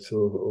aspect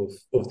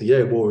of the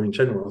air war in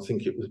general. I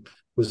think it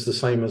was the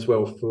same as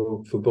well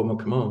for Bomber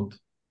Command.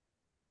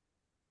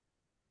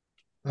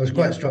 I was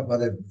quite struck by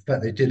the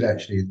fact they did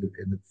actually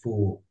in the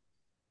 4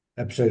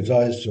 episodes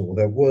I saw,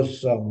 there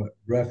was some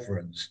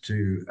reference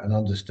to an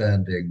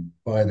understanding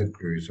by the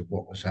crews of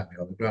what was happening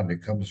on the ground.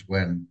 It comes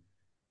when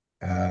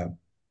uh,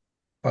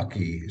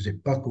 Bucky, is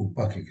it Buck or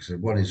Bucky? Because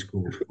one is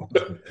called,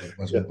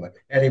 Yeah.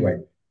 anyway,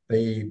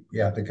 the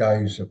guy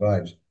who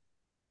survives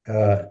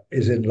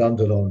is in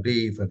London on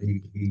leave, and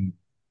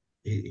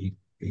he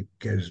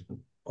goes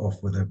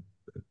off with a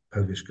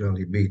Polish girl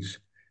he meets,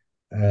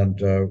 and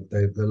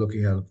they're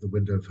looking out of the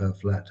window of her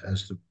flat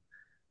as the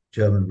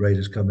German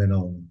raiders come in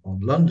on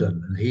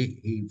London, and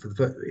he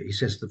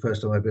says the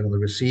first time I've been on the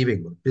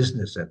receiving, or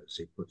business end, as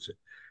he puts it,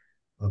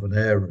 of an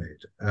air raid,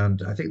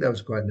 and I think that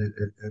was quite a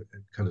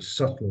kind of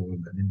subtle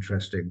and an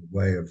interesting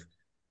way of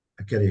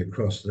getting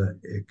across that.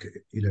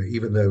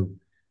 Even though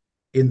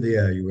in the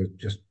air you were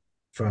just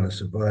trying to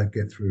survive,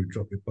 get through,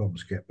 drop your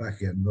bombs, get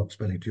back in, not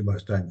spending too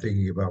much time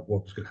thinking about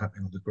what was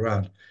happening on the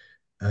ground,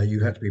 you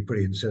had to be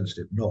pretty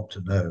insensitive not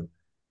to know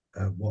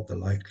what the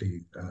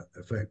likely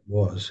effect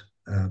was,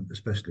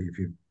 especially if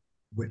you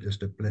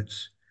witnessed a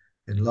blitz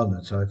in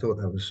London. So I thought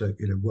that was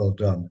well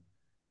done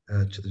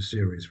to the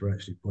series for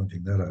actually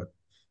pointing that out.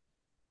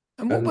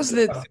 And what was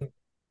the?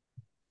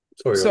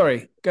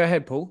 Sorry, go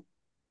ahead, Paul.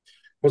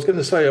 I was going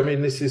to say, I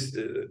mean, this is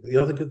the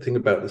other good thing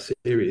about the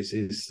series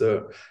is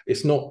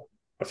it's not,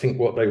 I think,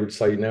 what they would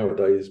say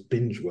nowadays,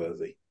 binge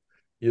worthy.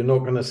 You're not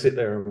going to sit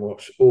there and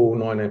watch all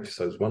 9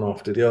 episodes one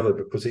after the other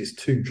because it's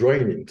too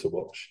draining to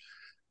watch.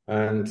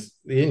 And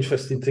the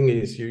interesting thing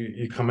is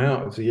you come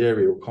out of the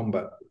aerial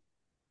combat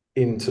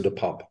into the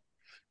pub,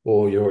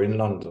 or you're in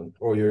London,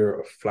 or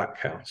you're at a flat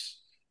house.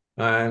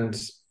 And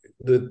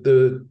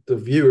the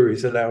viewer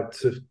is allowed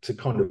to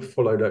kind of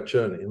follow that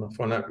journey. And I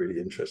find that really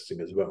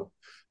interesting as well.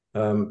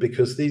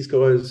 Because these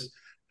guys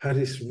had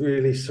this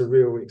really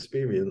surreal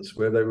experience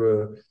where they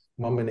were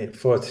 1 minute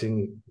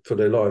fighting for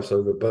their lives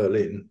over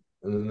Berlin,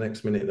 and the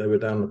next minute they were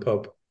down the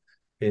pub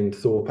in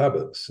Thorpe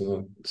Abbots.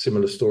 And a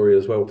similar story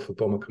as well for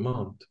Bomber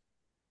Command.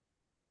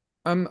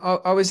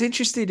 I was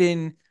interested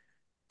in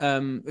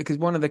because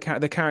one of the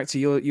character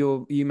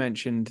you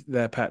mentioned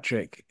there,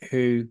 Patrick,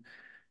 who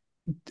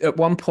at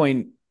one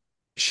point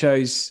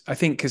shows, I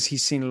think, because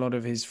he's seen a lot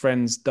of his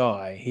friends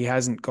die, he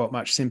hasn't got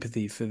much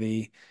sympathy for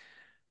the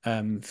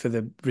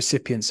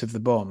recipients of the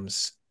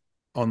bombs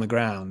on the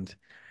ground.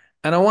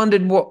 And I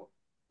wondered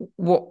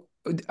what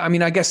I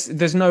mean, I guess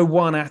there's no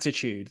one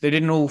attitude. They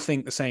didn't all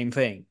think the same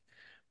thing.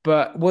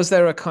 But was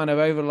there a kind of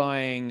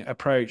overlying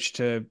approach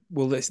to,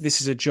 well, this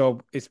is a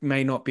job, it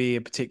may not be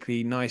a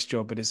particularly nice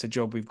job, but it's a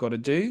job we've got to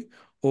do?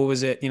 Or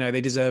was it,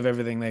 they deserve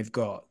everything they've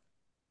got?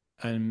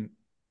 And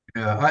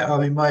yeah, I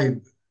mean,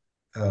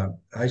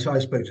 I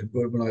spoke to,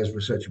 when I was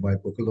researching my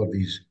book, a lot of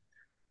these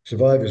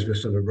survivors were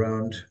still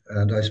around,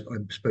 and I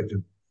spoke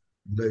to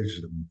loads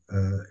of them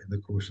in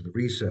the course of the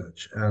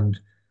research. And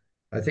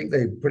I think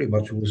they pretty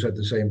much all said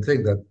the same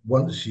thing, that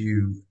once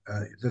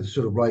the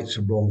sort of rights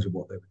and wrongs of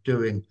what they were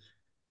doing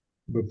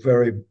were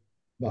very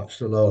much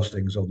the last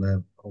things on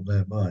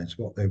their minds.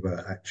 What they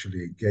were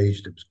actually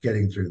engaged in was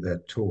getting through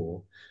their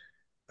tour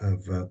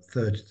of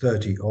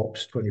 30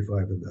 ops, 25,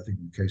 I think,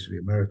 in the case of the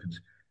Americans.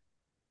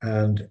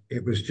 And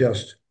it was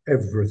just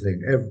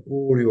everything,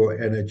 all your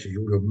energy,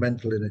 all your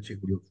mental energy,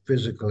 all your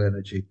physical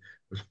energy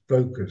was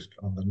focused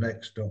on the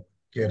next stop,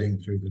 getting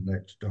through the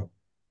next stop,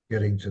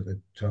 getting to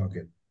the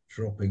target,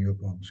 dropping your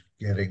bombs,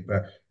 getting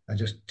back, and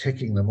just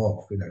ticking them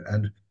off,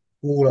 and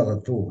all other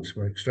thoughts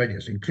were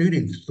extraneous,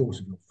 including the thoughts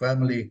of your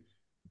family,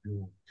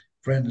 your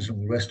friends, and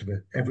all the rest of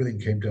it. Everything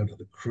came down to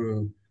the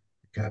crew,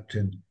 the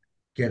captain,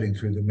 getting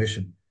through the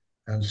mission.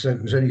 And so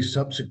it was only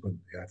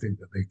subsequently, I think,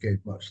 that they gave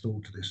much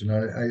thought to this. And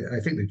I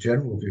think the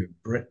general view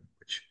of Britain,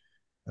 which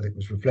I think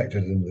was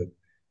reflected in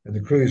the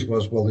cruise,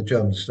 was, well, the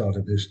Germans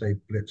started this, they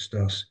blitzed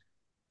us.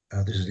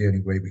 This is the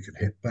only way we can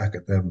hit back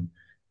at them.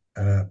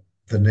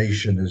 The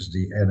nation is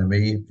the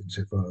enemy,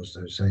 insofar as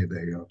they say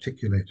they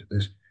articulated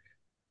this.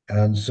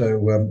 And so,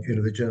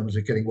 the Germans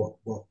are getting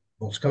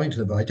what's coming to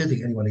them. But I don't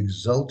think anyone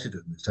exulted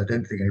in this. I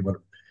don't think anyone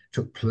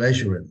took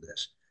pleasure in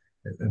this.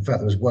 In fact,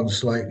 there was one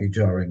slightly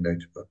jarring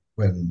note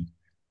when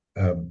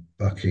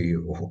Bucky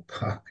or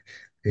Buck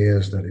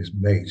hears that his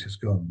mate has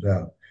gone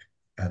down,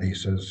 and he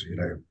says,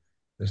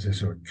 there's this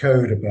sort of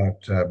code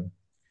about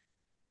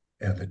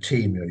the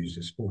team. Use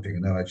a sporting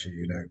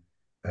analogy.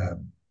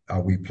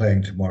 Are we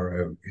playing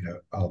tomorrow?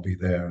 I'll be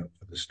there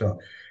for the start.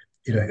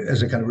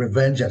 As a kind of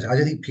revenge. I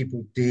don't think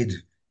people did,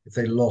 if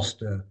they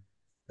lost a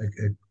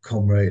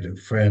comrade, a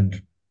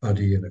friend,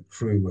 buddy in a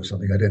crew or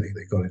something, I don't think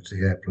they got into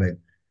the airplane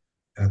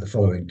the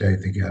following day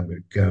thinking, I'm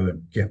going to go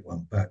and get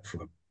one back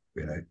from,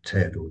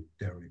 Ted or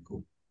Derek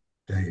or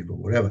Dave or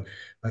whatever.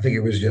 I think it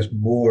was just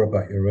more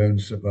about your own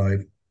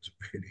survival. It's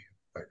really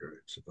about your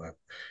own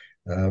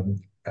survival.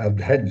 And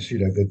hence,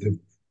 the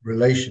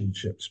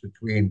relationships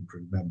between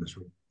crew members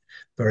were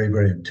very,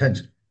 very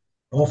intense.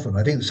 Often,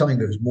 I think something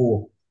that was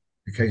more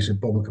the case in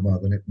Bomber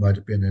Command than it might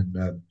have been in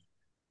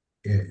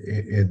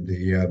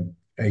the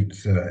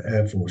Eighth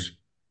Air Force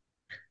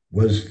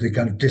was the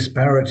kind of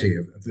disparity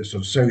of the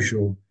sort of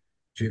social,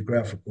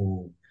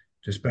 geographical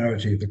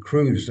disparity of the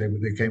crews.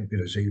 They came,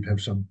 so you'd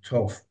have some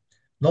tough,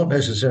 not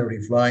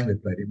necessarily flying the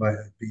plane. It might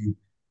be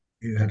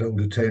you had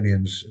old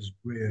Etonians as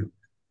rear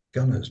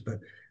gunners, but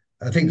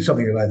I think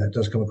something like that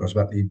does come across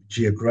about the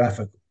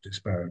geographical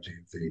disparity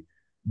of the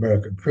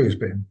American crews.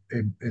 But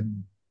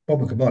in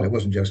Bomber Command, it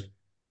wasn't just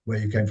where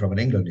you came from in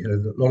England.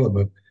 A lot of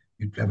them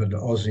you'd have an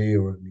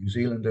Aussie or a New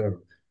Zealander,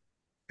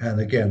 and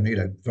again,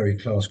 very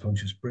class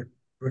conscious Britain.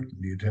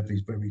 You'd have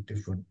these very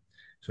different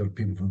sort of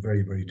people from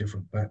very, very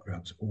different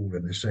backgrounds, all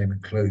in the same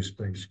enclosed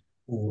space,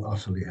 all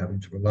utterly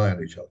having to rely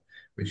on each other,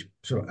 which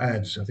sort of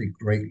adds, I think,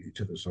 greatly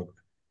to the sort of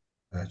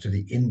to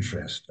the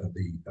interest of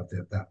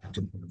that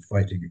particular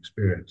fighting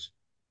experience.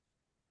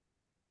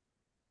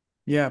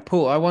 Yeah,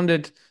 Paul, I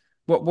wondered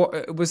what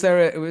was there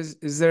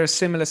is there a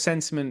similar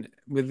sentiment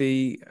with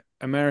the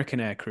American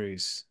air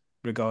crews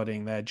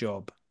regarding their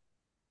job?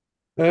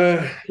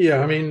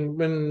 Yeah, I mean,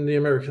 when the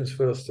Americans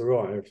first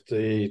arrived,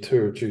 the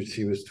tour of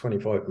duty was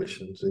 25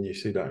 missions, and you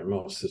see that in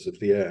Masters of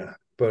the Air.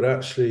 But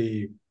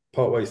actually,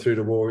 partway through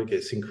the war, it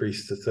gets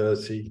increased to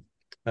 30,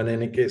 and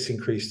then it gets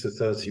increased to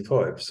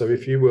 35. So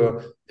if you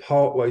were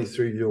partway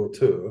through your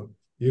tour,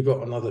 you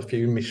got another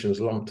few missions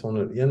lumped on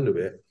at the end of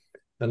it.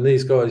 And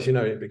these guys,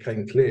 it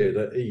became clear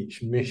that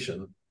each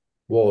mission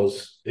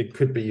it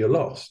could be your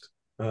last.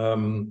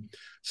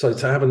 So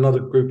to have another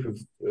group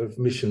of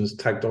missions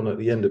tagged on at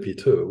the end of your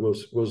tour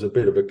was a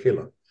bit of a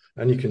killer.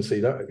 And you can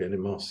see that again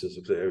in Masters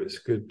of the Air. It's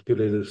a good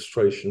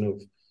illustration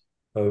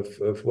of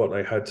what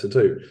they had to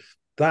do.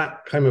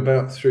 That came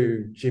about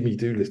through Jimmy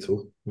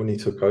Doolittle when he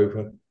took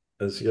over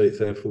as the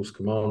 8th Air Force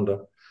commander.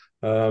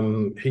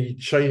 He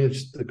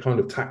changed the kind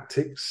of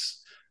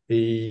tactics.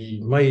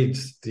 He made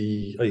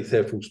the 8th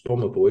Air Force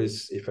bomber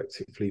boys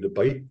effectively the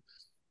bait,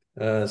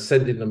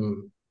 sending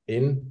them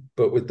in,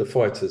 but with the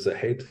fighters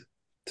ahead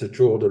to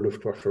draw the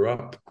Luftwaffe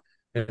up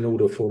in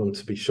order for them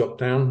to be shot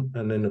down,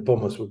 and then the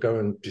bombers would go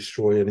and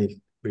destroy any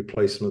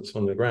replacements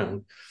on the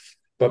ground.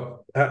 But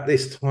at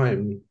this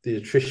time, the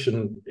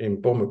attrition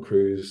in bomber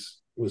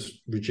crews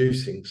was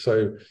reducing.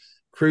 So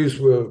crews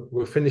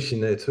were finishing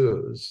their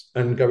tours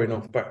and going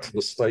off back to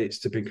the States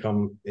to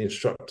become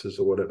instructors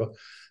or whatever.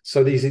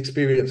 So these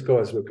experienced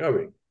guys were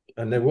going,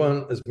 and there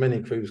weren't as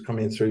many crews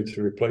coming through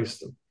to replace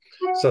them.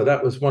 So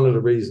that was one of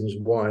the reasons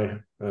why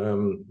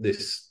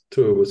this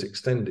tour was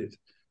extended,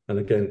 and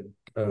again,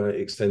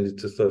 extended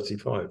to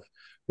 35,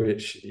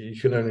 which you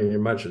can only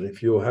imagine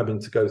if you're having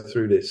to go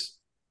through this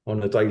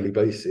on a daily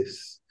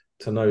basis,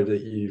 to know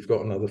that you've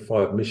got another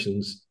 5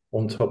 missions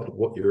on top of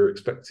what you were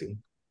expecting.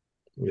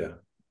 Yeah,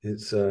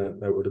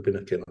 that would have been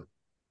a killer.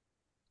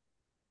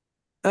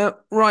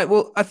 Right.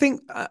 Well, I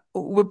think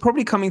we're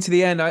probably coming to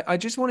the end. I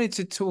just wanted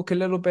to talk a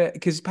little bit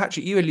because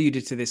Patrick, you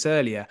alluded to this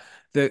earlier,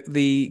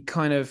 the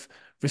kind of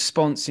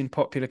response in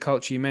popular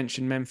culture. You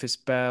mentioned Memphis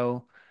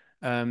Belle.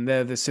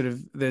 There's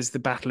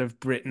the Battle of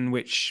Britain,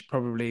 which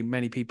probably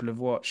many people have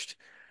watched.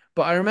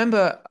 But I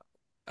remember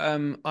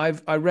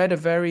I read a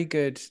very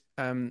good.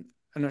 I'm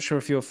not sure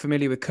if you're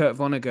familiar with Kurt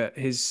Vonnegut,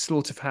 his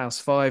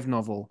Slaughterhouse-Five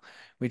novel,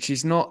 which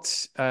is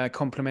not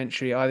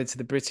complimentary either to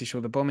the British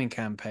or the bombing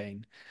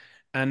campaign.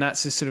 And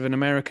that's a sort of an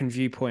American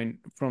viewpoint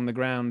from the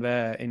ground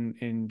there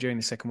in during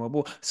the Second World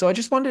War. So I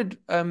just wondered,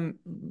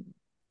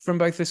 from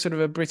both the sort of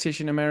a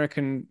British and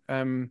American,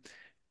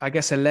 I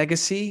guess, a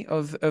legacy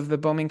of the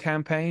bombing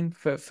campaign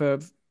for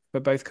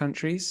both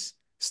countries.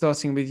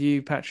 Starting with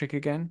you, Patrick,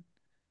 again.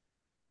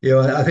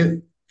 Yeah, I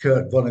think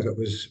Kurt Vonnegut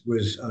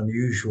was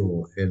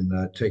unusual in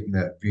taking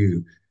that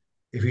view.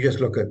 If you just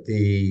look at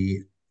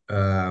the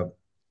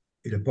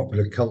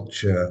popular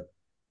culture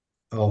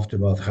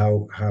aftermath,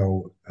 how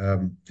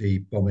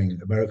the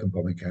American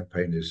bombing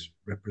campaign is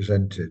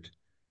represented.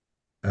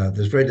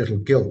 There's very little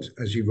guilt,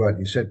 as you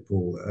rightly said,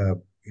 Paul.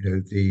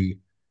 The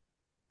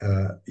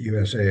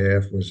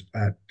USAF was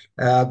at,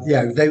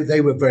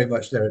 they were very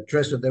much there at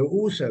Dresden. They were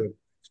also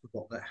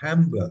forgotten at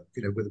Hamburg,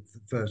 with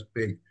the first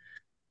big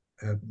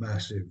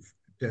massive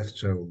death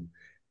toll,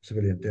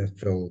 civilian death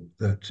toll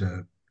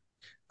that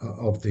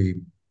of the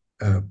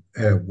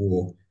air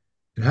war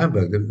in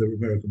Hamburg, the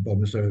American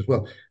bombers there as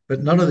well.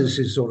 But none of this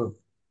is sort of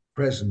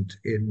present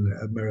in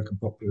American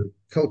popular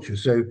culture.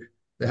 So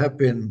there have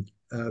been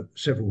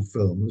several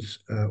films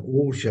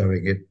all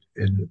showing it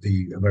in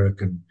the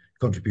American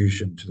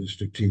contribution to the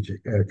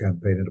strategic air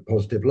campaign in a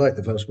positive light.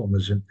 The first one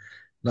was in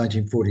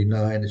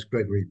 1949. It's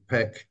Gregory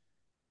Peck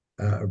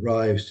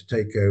arrives to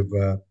take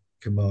over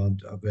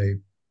command of a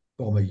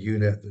bomber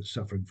unit that's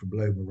suffering from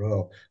low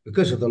morale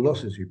because of the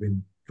losses you've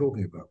been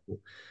talking about,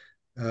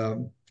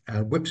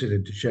 and whips it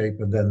into shape.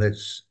 And then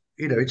it's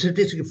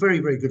a very,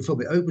 very good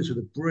film. It opens with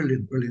a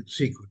brilliant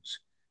sequence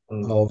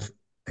of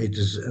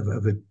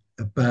an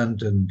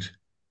abandoned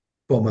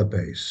bomber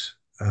base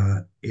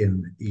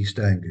in East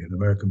Anglia, an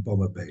American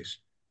bomber base.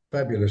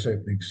 Fabulous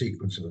opening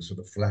sequence of a sort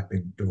of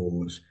flapping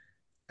doors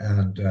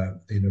And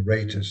the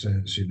narrator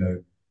says,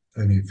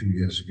 only a few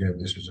years ago,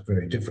 this was a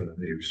very different,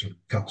 and he sort of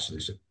cuts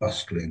this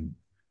bustling,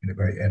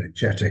 very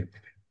energetic,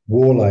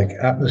 warlike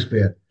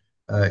atmosphere.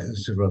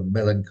 It's sort of a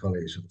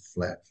melancholy, sort of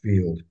flat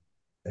field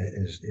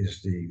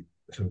is the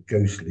sort of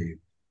ghostly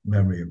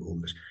memory of all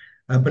this.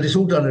 But it's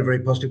all done in a very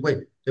positive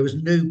way. There was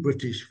no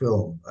British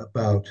film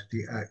about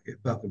the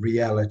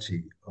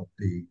reality of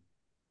the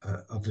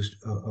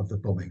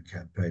bombing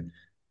campaign.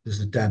 There's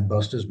the Dam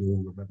Busters. We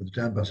all remember the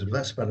Dam Busters. But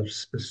that's about a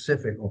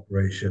specific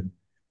operation,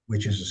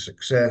 which is a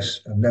success,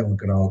 and no one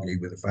can argue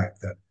with the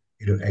fact that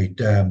a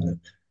dam that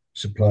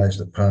supplies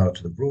the power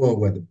to the Ruhr,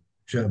 where the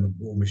German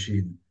war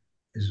machine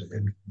is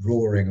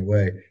roaring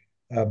away.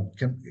 No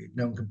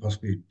one can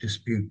possibly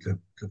dispute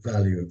the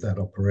value of that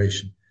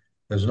operation.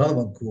 There's another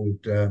one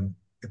called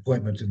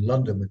Appointment in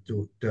London with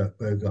Dirk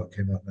Bogart,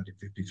 came out in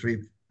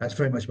 1953. That's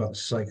very much about the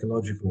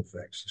psychological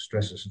effects, the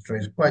stresses and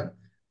strains, quite,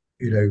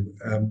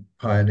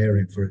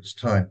 pioneering for its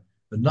time,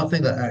 but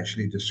nothing that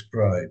actually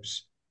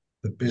describes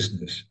the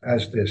business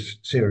as this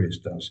series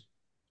does,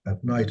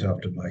 at night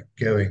after night,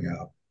 going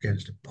out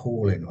against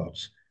appalling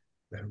odds,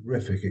 the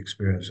horrific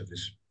experience of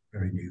this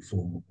very new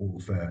form of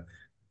warfare,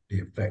 the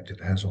effect it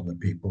has on the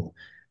people,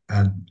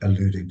 and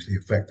alluding to the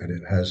effect that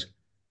it has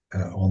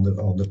on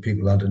the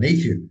people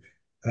underneath you.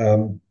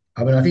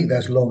 I think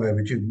that's long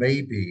overdue.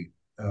 Maybe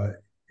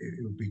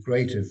it would be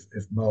great if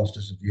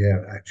Masters of the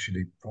Air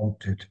actually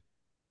prompted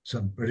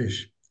some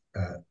British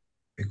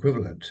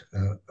equivalent.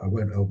 I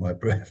won't hold my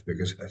breath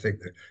because I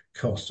think the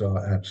costs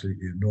are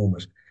absolutely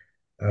enormous.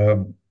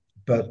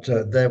 But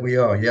there we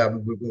are. Yeah,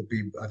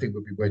 I think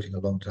we'll be waiting a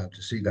long time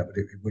to see that, but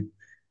it would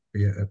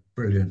be a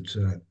brilliant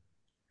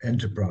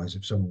enterprise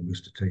if someone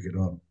was to take it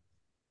on.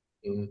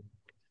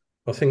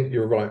 I think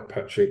you're right,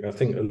 Patrick. I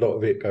think a lot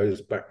of it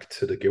goes back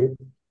to the guilt.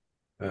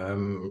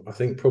 I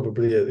think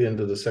probably at the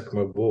end of the Second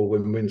World War,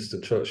 when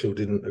Winston Churchill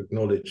didn't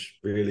acknowledge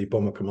really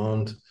Bomber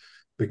Command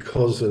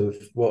because of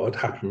what had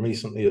happened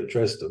recently at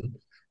Dresden,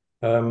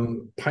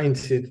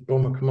 painted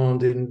Bomber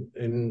Command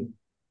in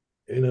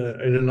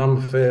an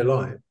unfair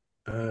light.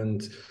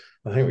 And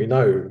I think we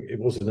know it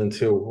wasn't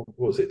until,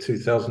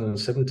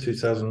 2007,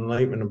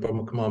 2008, when the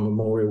Bomber Command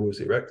Memorial was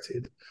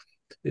erected.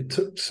 It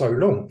took so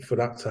long for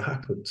that to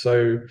happen.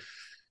 So,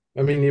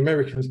 the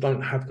Americans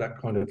don't have that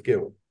kind of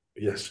guilt.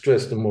 Yes,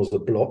 Dresden was a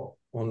blot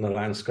on the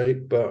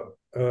landscape, but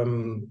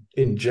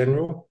in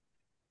general,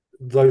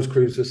 those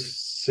crews are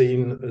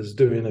seen as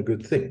doing a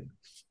good thing.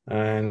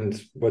 And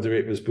whether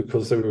it was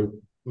because they were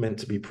meant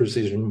to be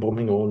precision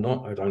bombing or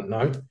not, I don't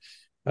know.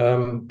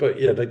 But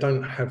yeah, they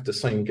don't have the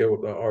same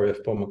guilt that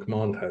RAF Bomber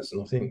Command has.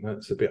 And I think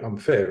that's a bit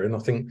unfair. And I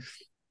think,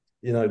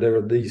 there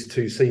are these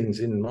two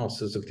scenes in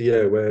Masters of the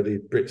Air where the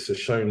Brits are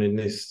shown in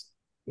this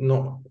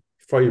not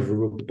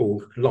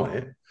favourable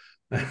light,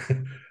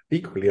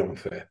 equally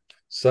unfair.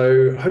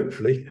 So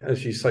hopefully,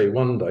 as you say,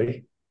 one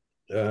day,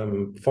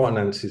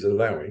 finances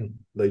allowing,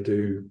 they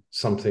do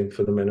something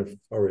for the men of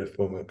RAF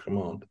Bomber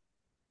Command.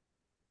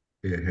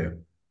 Yeah.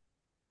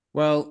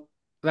 Well,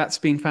 that's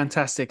been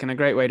fantastic and a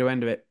great way to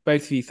end it.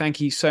 Both of you,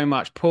 thank you so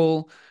much.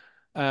 Paul,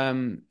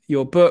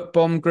 your book,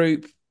 Bomb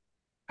Group,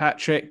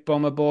 Patrick,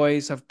 Bomber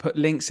Boys. I've put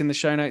links in the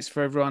show notes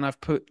for everyone.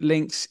 I've put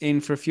links in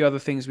for a few other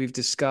things we've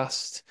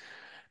discussed.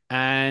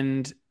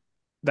 And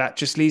that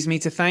just leaves me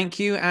to thank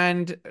you.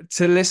 And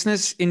to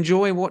listeners,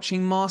 enjoy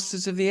watching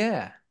Masters of the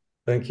Air.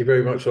 Thank you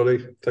very much,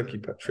 Ollie. Thank you,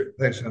 Patrick.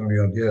 Thanks for having me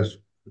on. Yes,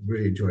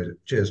 really enjoyed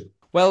it. Cheers.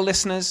 Well,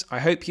 listeners, I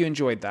hope you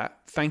enjoyed that.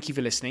 Thank you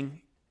for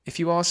listening. If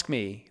you ask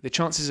me, the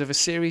chances of a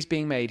series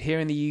being made here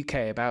in the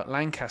UK about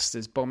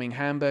Lancasters bombing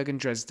Hamburg and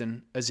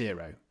Dresden are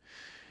zero.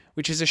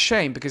 Which is a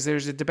shame because there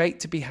is a debate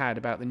to be had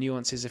about the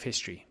nuances of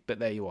history, but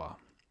there you are.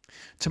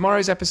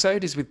 Tomorrow's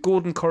episode is with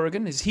Gordon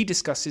Corrigan as he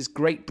discusses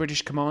great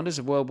British commanders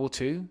of World War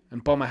II,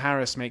 and Bomber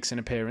Harris makes an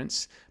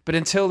appearance. But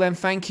until then,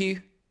 thank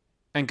you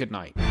and good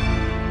night.